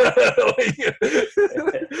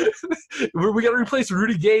 We got to replace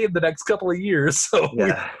Rudy Gay in the next couple of years, so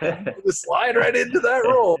we slide right into that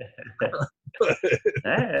role.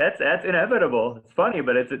 That's inevitable. It's funny,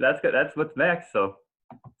 but that's what's next. So.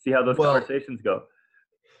 See how those conversations go.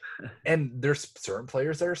 And there's certain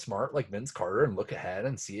players that are smart, like Vince Carter, and look ahead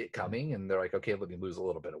and see it coming. And they're like, okay, let me lose a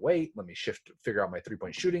little bit of weight. Let me figure out my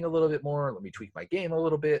three-point shooting a little bit more. Let me tweak my game a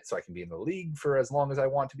little bit so I can be in the league for as long as I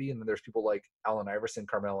want to be. And then there's people like Allen Iverson,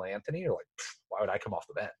 Carmelo Anthony, are like, why would I come off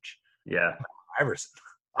the bench? Yeah. Iverson.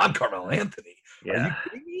 I'm Carmelo Anthony. Yeah. Are you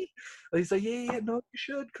kidding me? He's like, yeah, no, you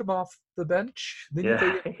should come off the bench. Then you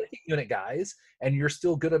play second unit guys, and you're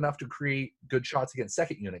still good enough to create good shots against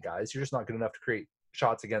second unit guys. You're just not good enough to create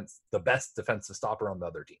shots against the best defensive stopper on the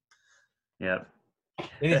other team. Yeah.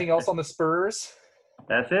 Anything else on the Spurs?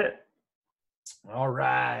 That's it. All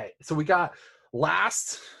right. So we got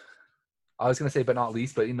last. I was gonna say, but not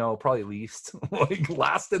least, but probably least, like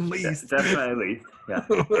last and least. Definitely least. Yeah.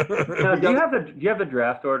 Now, do you have the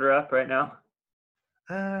draft order up right now?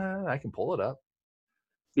 I can pull it up.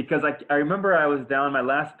 Because I remember I was down my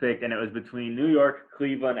last pick, and it was between New York,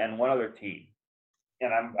 Cleveland, and one other team.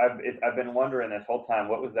 And I've been wondering this whole time,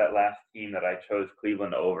 what was that last team that I chose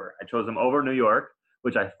Cleveland over? I chose them over New York,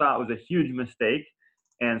 which I thought was a huge mistake.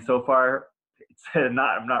 And so far, I'm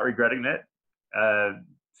not regretting it.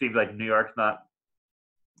 Seems like New York's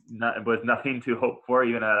was nothing to hope for,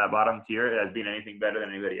 even at that bottom tier, as being anything better than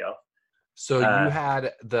anybody else. So you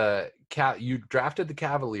had you drafted the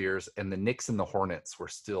Cavaliers, and the Knicks and the Hornets were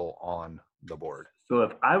still on the board. So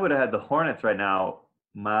if I would have had the Hornets right now,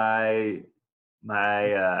 I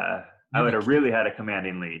would have really had a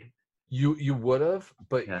commanding lead. You would have,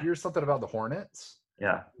 but here's something about the Hornets.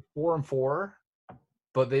 Yeah. 4-4,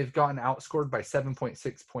 but they've gotten outscored by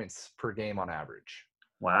 7.6 points per game on average.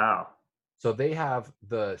 Wow. So they have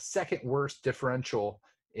the second worst differential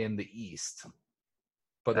in the East,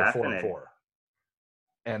 but they're 4-4.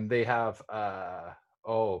 And they have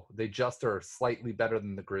they just are slightly better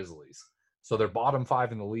than the Grizzlies. So they're bottom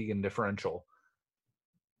 5 in the league in differential.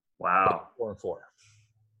 Wow. 4-4.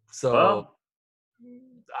 So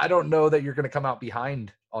I don't know that you're going to come out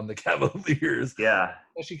behind on the Cavaliers. Yeah.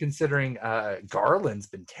 Especially considering Garland's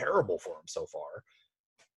been terrible for him so far.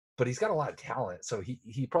 But he's got a lot of talent, so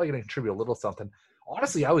he probably going to contribute a little something.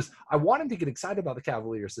 Honestly, I wanted to get excited about the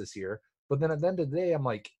Cavaliers this year, but then at the end of the day, I'm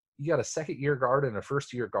like, you got a second-year guard and a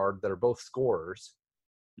first-year guard that are both scorers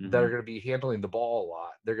that are going to be handling the ball a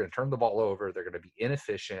lot. They're going to turn the ball over. They're going to be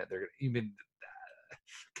inefficient. They're going to, even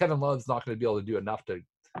Kevin Love's not going to be able to do enough to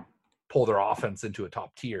pull their offense into a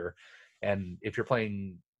top tier. And if you're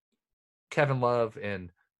playing Kevin Love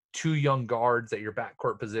and two young guards at your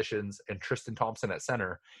backcourt positions and Tristan Thompson at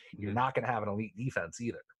center, you're not going to have an elite defense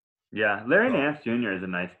either. Yeah, Larry Nance Jr. is a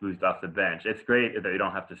nice boost off the bench. It's great that you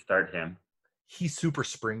don't have to start him. He's super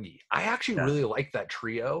springy. I actually really like that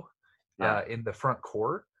trio in the front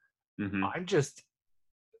court.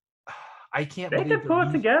 I can't believe they could pull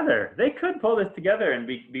it together. They could pull this together and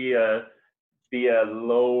be a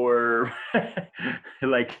lower,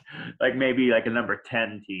 like maybe like a number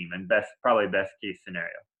 10 team, and probably best case scenario.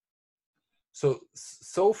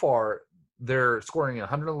 So far, they're scoring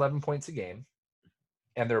 111 points a game,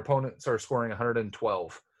 and their opponents are scoring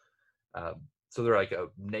 112. So they're like a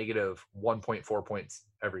negative 1.4 points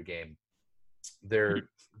every game. They're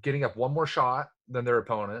getting up one more shot than their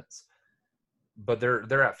opponents, but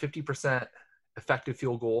they're at 50% effective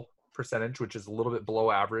field goal percentage, which is a little bit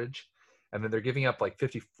below average. And then they're giving up like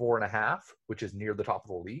 54.5, which is near the top of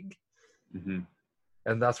the league.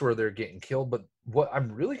 And that's where they're getting killed. But what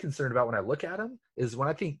I'm really concerned about when I look at them is when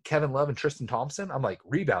I think Kevin Love and Tristan Thompson, I'm like,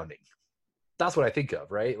 rebounding. That's what I think of,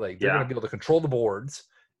 right? Like they're going to be able to control the boards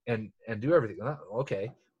and do everything.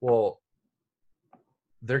 Okay, well,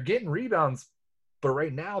 they're getting rebounds, but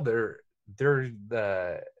right now they're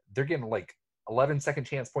getting like 11 second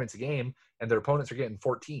chance points a game, and their opponents are getting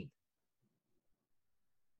 14.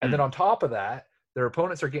 And then on top of that, their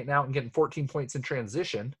opponents are getting out and getting 14 points in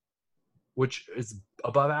transition, which is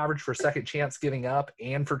above average for second chance giving up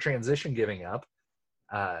and for transition giving up.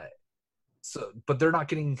 But they're not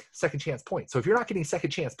getting second chance points. So if you're not getting second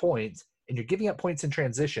chance points and you're giving up points in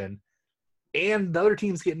transition, and the other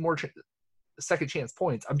team's getting more second chance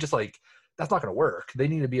points, I'm just like, that's not going to work. They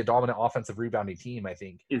need to be a dominant offensive rebounding team, I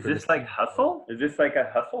think. Is this like hustle? Is this like a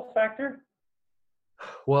hustle factor?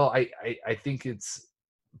 Well, I think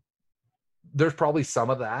there's probably some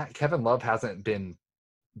of that. Kevin Love hasn't been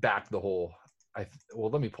back the whole.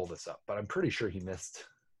 Let me pull this up, but I'm pretty sure he missed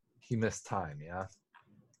time. Yeah,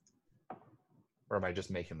 or am I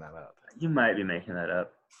just making that up? You might be making that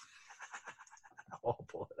up. I'll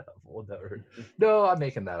pull it up. We'll never. No, I'm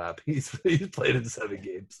making that up. He's played in 7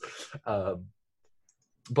 games, but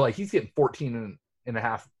like he's getting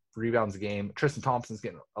 14.5 rebounds a game. Tristan Thompson's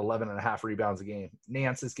getting 11.5 rebounds a game.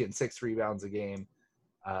 Nance is getting 6 rebounds a game.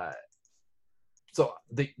 So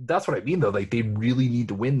that's what I mean, though. Like they really need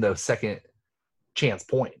to win those second chance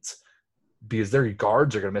points because their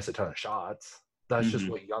guards are going to miss a ton of shots. That's just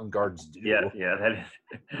what young guards do. Yeah, that is.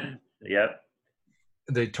 Yep.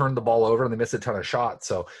 They turn the ball over and they miss a ton of shots.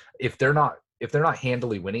 So if they're not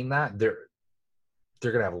handily winning that, they're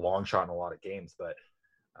going to have a long shot in a lot of games. But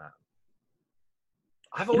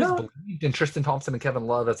I've always believed in Tristan Thompson and Kevin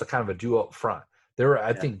Love as a kind of a duo up front. They were,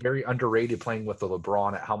 I think, very underrated playing with the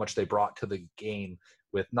LeBron at how much they brought to the game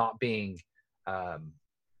with not being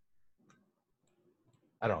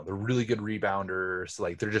I don't know, they're really good rebounders.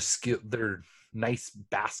 Like they're just they're nice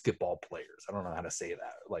basketball players. I don't know how to say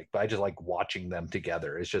that. Like, but I just like watching them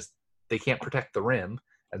together. It's just they can't protect the rim,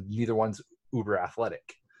 and neither one's uber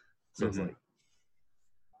athletic. So it's like,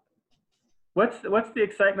 what's the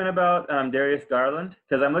excitement about Darius Garland?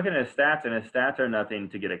 Because I'm looking at his stats, and his stats are nothing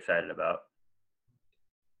to get excited about.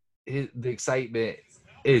 the excitement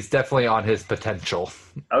is definitely on his potential.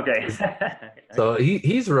 Okay. So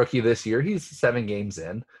he's a rookie this year. He's 7 games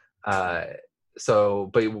in. But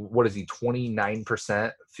what is he?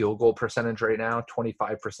 29% field goal percentage right now.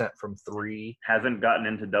 25% from 3. Hasn't gotten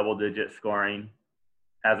into double-digit scoring.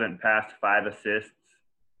 Hasn't passed 5 assists.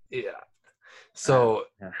 Yeah. So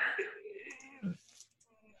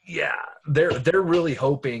yeah, they're really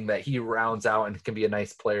hoping that he rounds out and can be a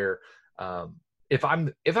nice player. If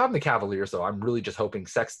I'm the Cavaliers, though, I'm really just hoping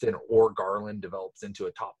Sexton or Garland develops into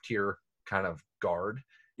a top tier kind of guard,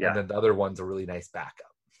 and then the other one's a really nice backup.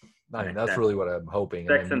 I mean, that's really what I'm hoping.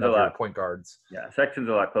 Sexton's a lot point guards. Yeah, Sexton's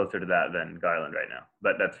a lot closer to that than Garland right now,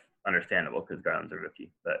 but that's understandable because Garland's a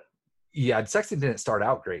rookie. But yeah, Sexton didn't start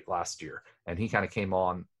out great last year, and he kind of came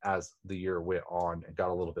on as the year went on and got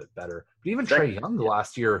a little bit better. But even Trae Young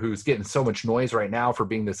last year, who's getting so much noise right now for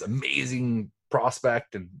being this amazing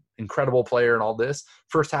prospect and incredible player and all this,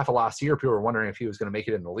 first half of last year, people were wondering if he was going to make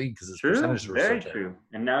it in the league because his percentages were very so true.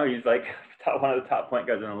 And now he's like one of the top point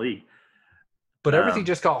guards in the league. But everything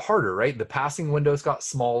just got harder, right? The passing windows got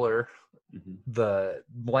smaller. The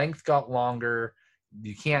length got longer.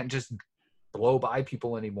 You can't just blow by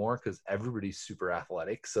people anymore because everybody's super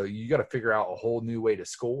athletic. So you got to figure out a whole new way to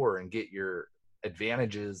score and get your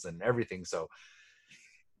advantages and everything. So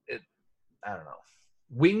I don't know.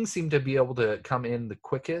 Wings seem to be able to come in the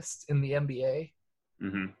quickest in the NBA.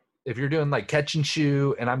 If you're doing like catch and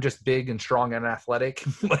shoot, and I'm just big and strong and athletic,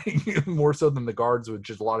 like more so than the guards, with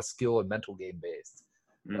just a lot of skill and mental game based.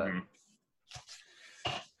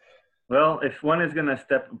 Well, if one is going to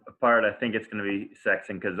step apart, I think it's going to be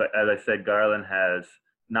Sexton because, as I said, Garland has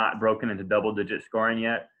not broken into double-digit scoring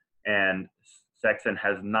yet, and Sexton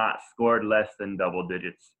has not scored less than double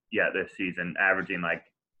digits yet this season, averaging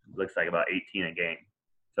looks like about 18 a game.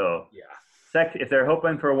 So yeah, if they're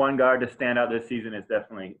hoping for one guard to stand out this season, it's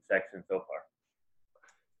definitely Sexton so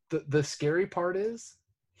far. The scary part is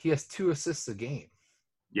he has 2 assists a game.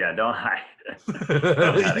 Yeah, don't hide.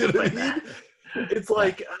 It's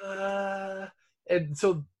like, and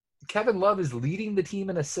so Kevin Love is leading the team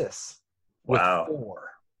in assists with 4.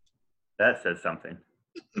 That says something.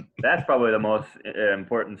 That's probably the most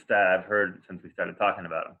important stat I've heard since we started talking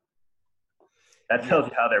about him. That tells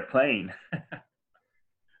you how they're playing.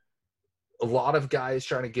 A lot of guys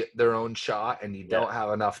trying to get their own shot, and you don't have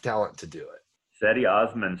enough talent to do it. Cedi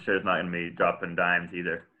Osman sure is not going to be dropping dimes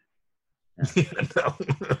either.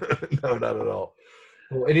 No, not at all.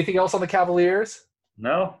 Well, anything else on the Cavaliers?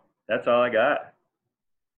 No, that's all I got.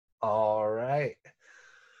 All right.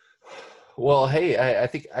 Well, hey, I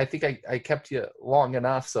think I kept you long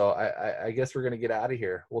enough, so I guess we're going to get out of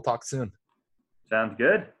here. We'll talk soon. Sounds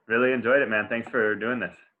good. Really enjoyed it, man. Thanks for doing this.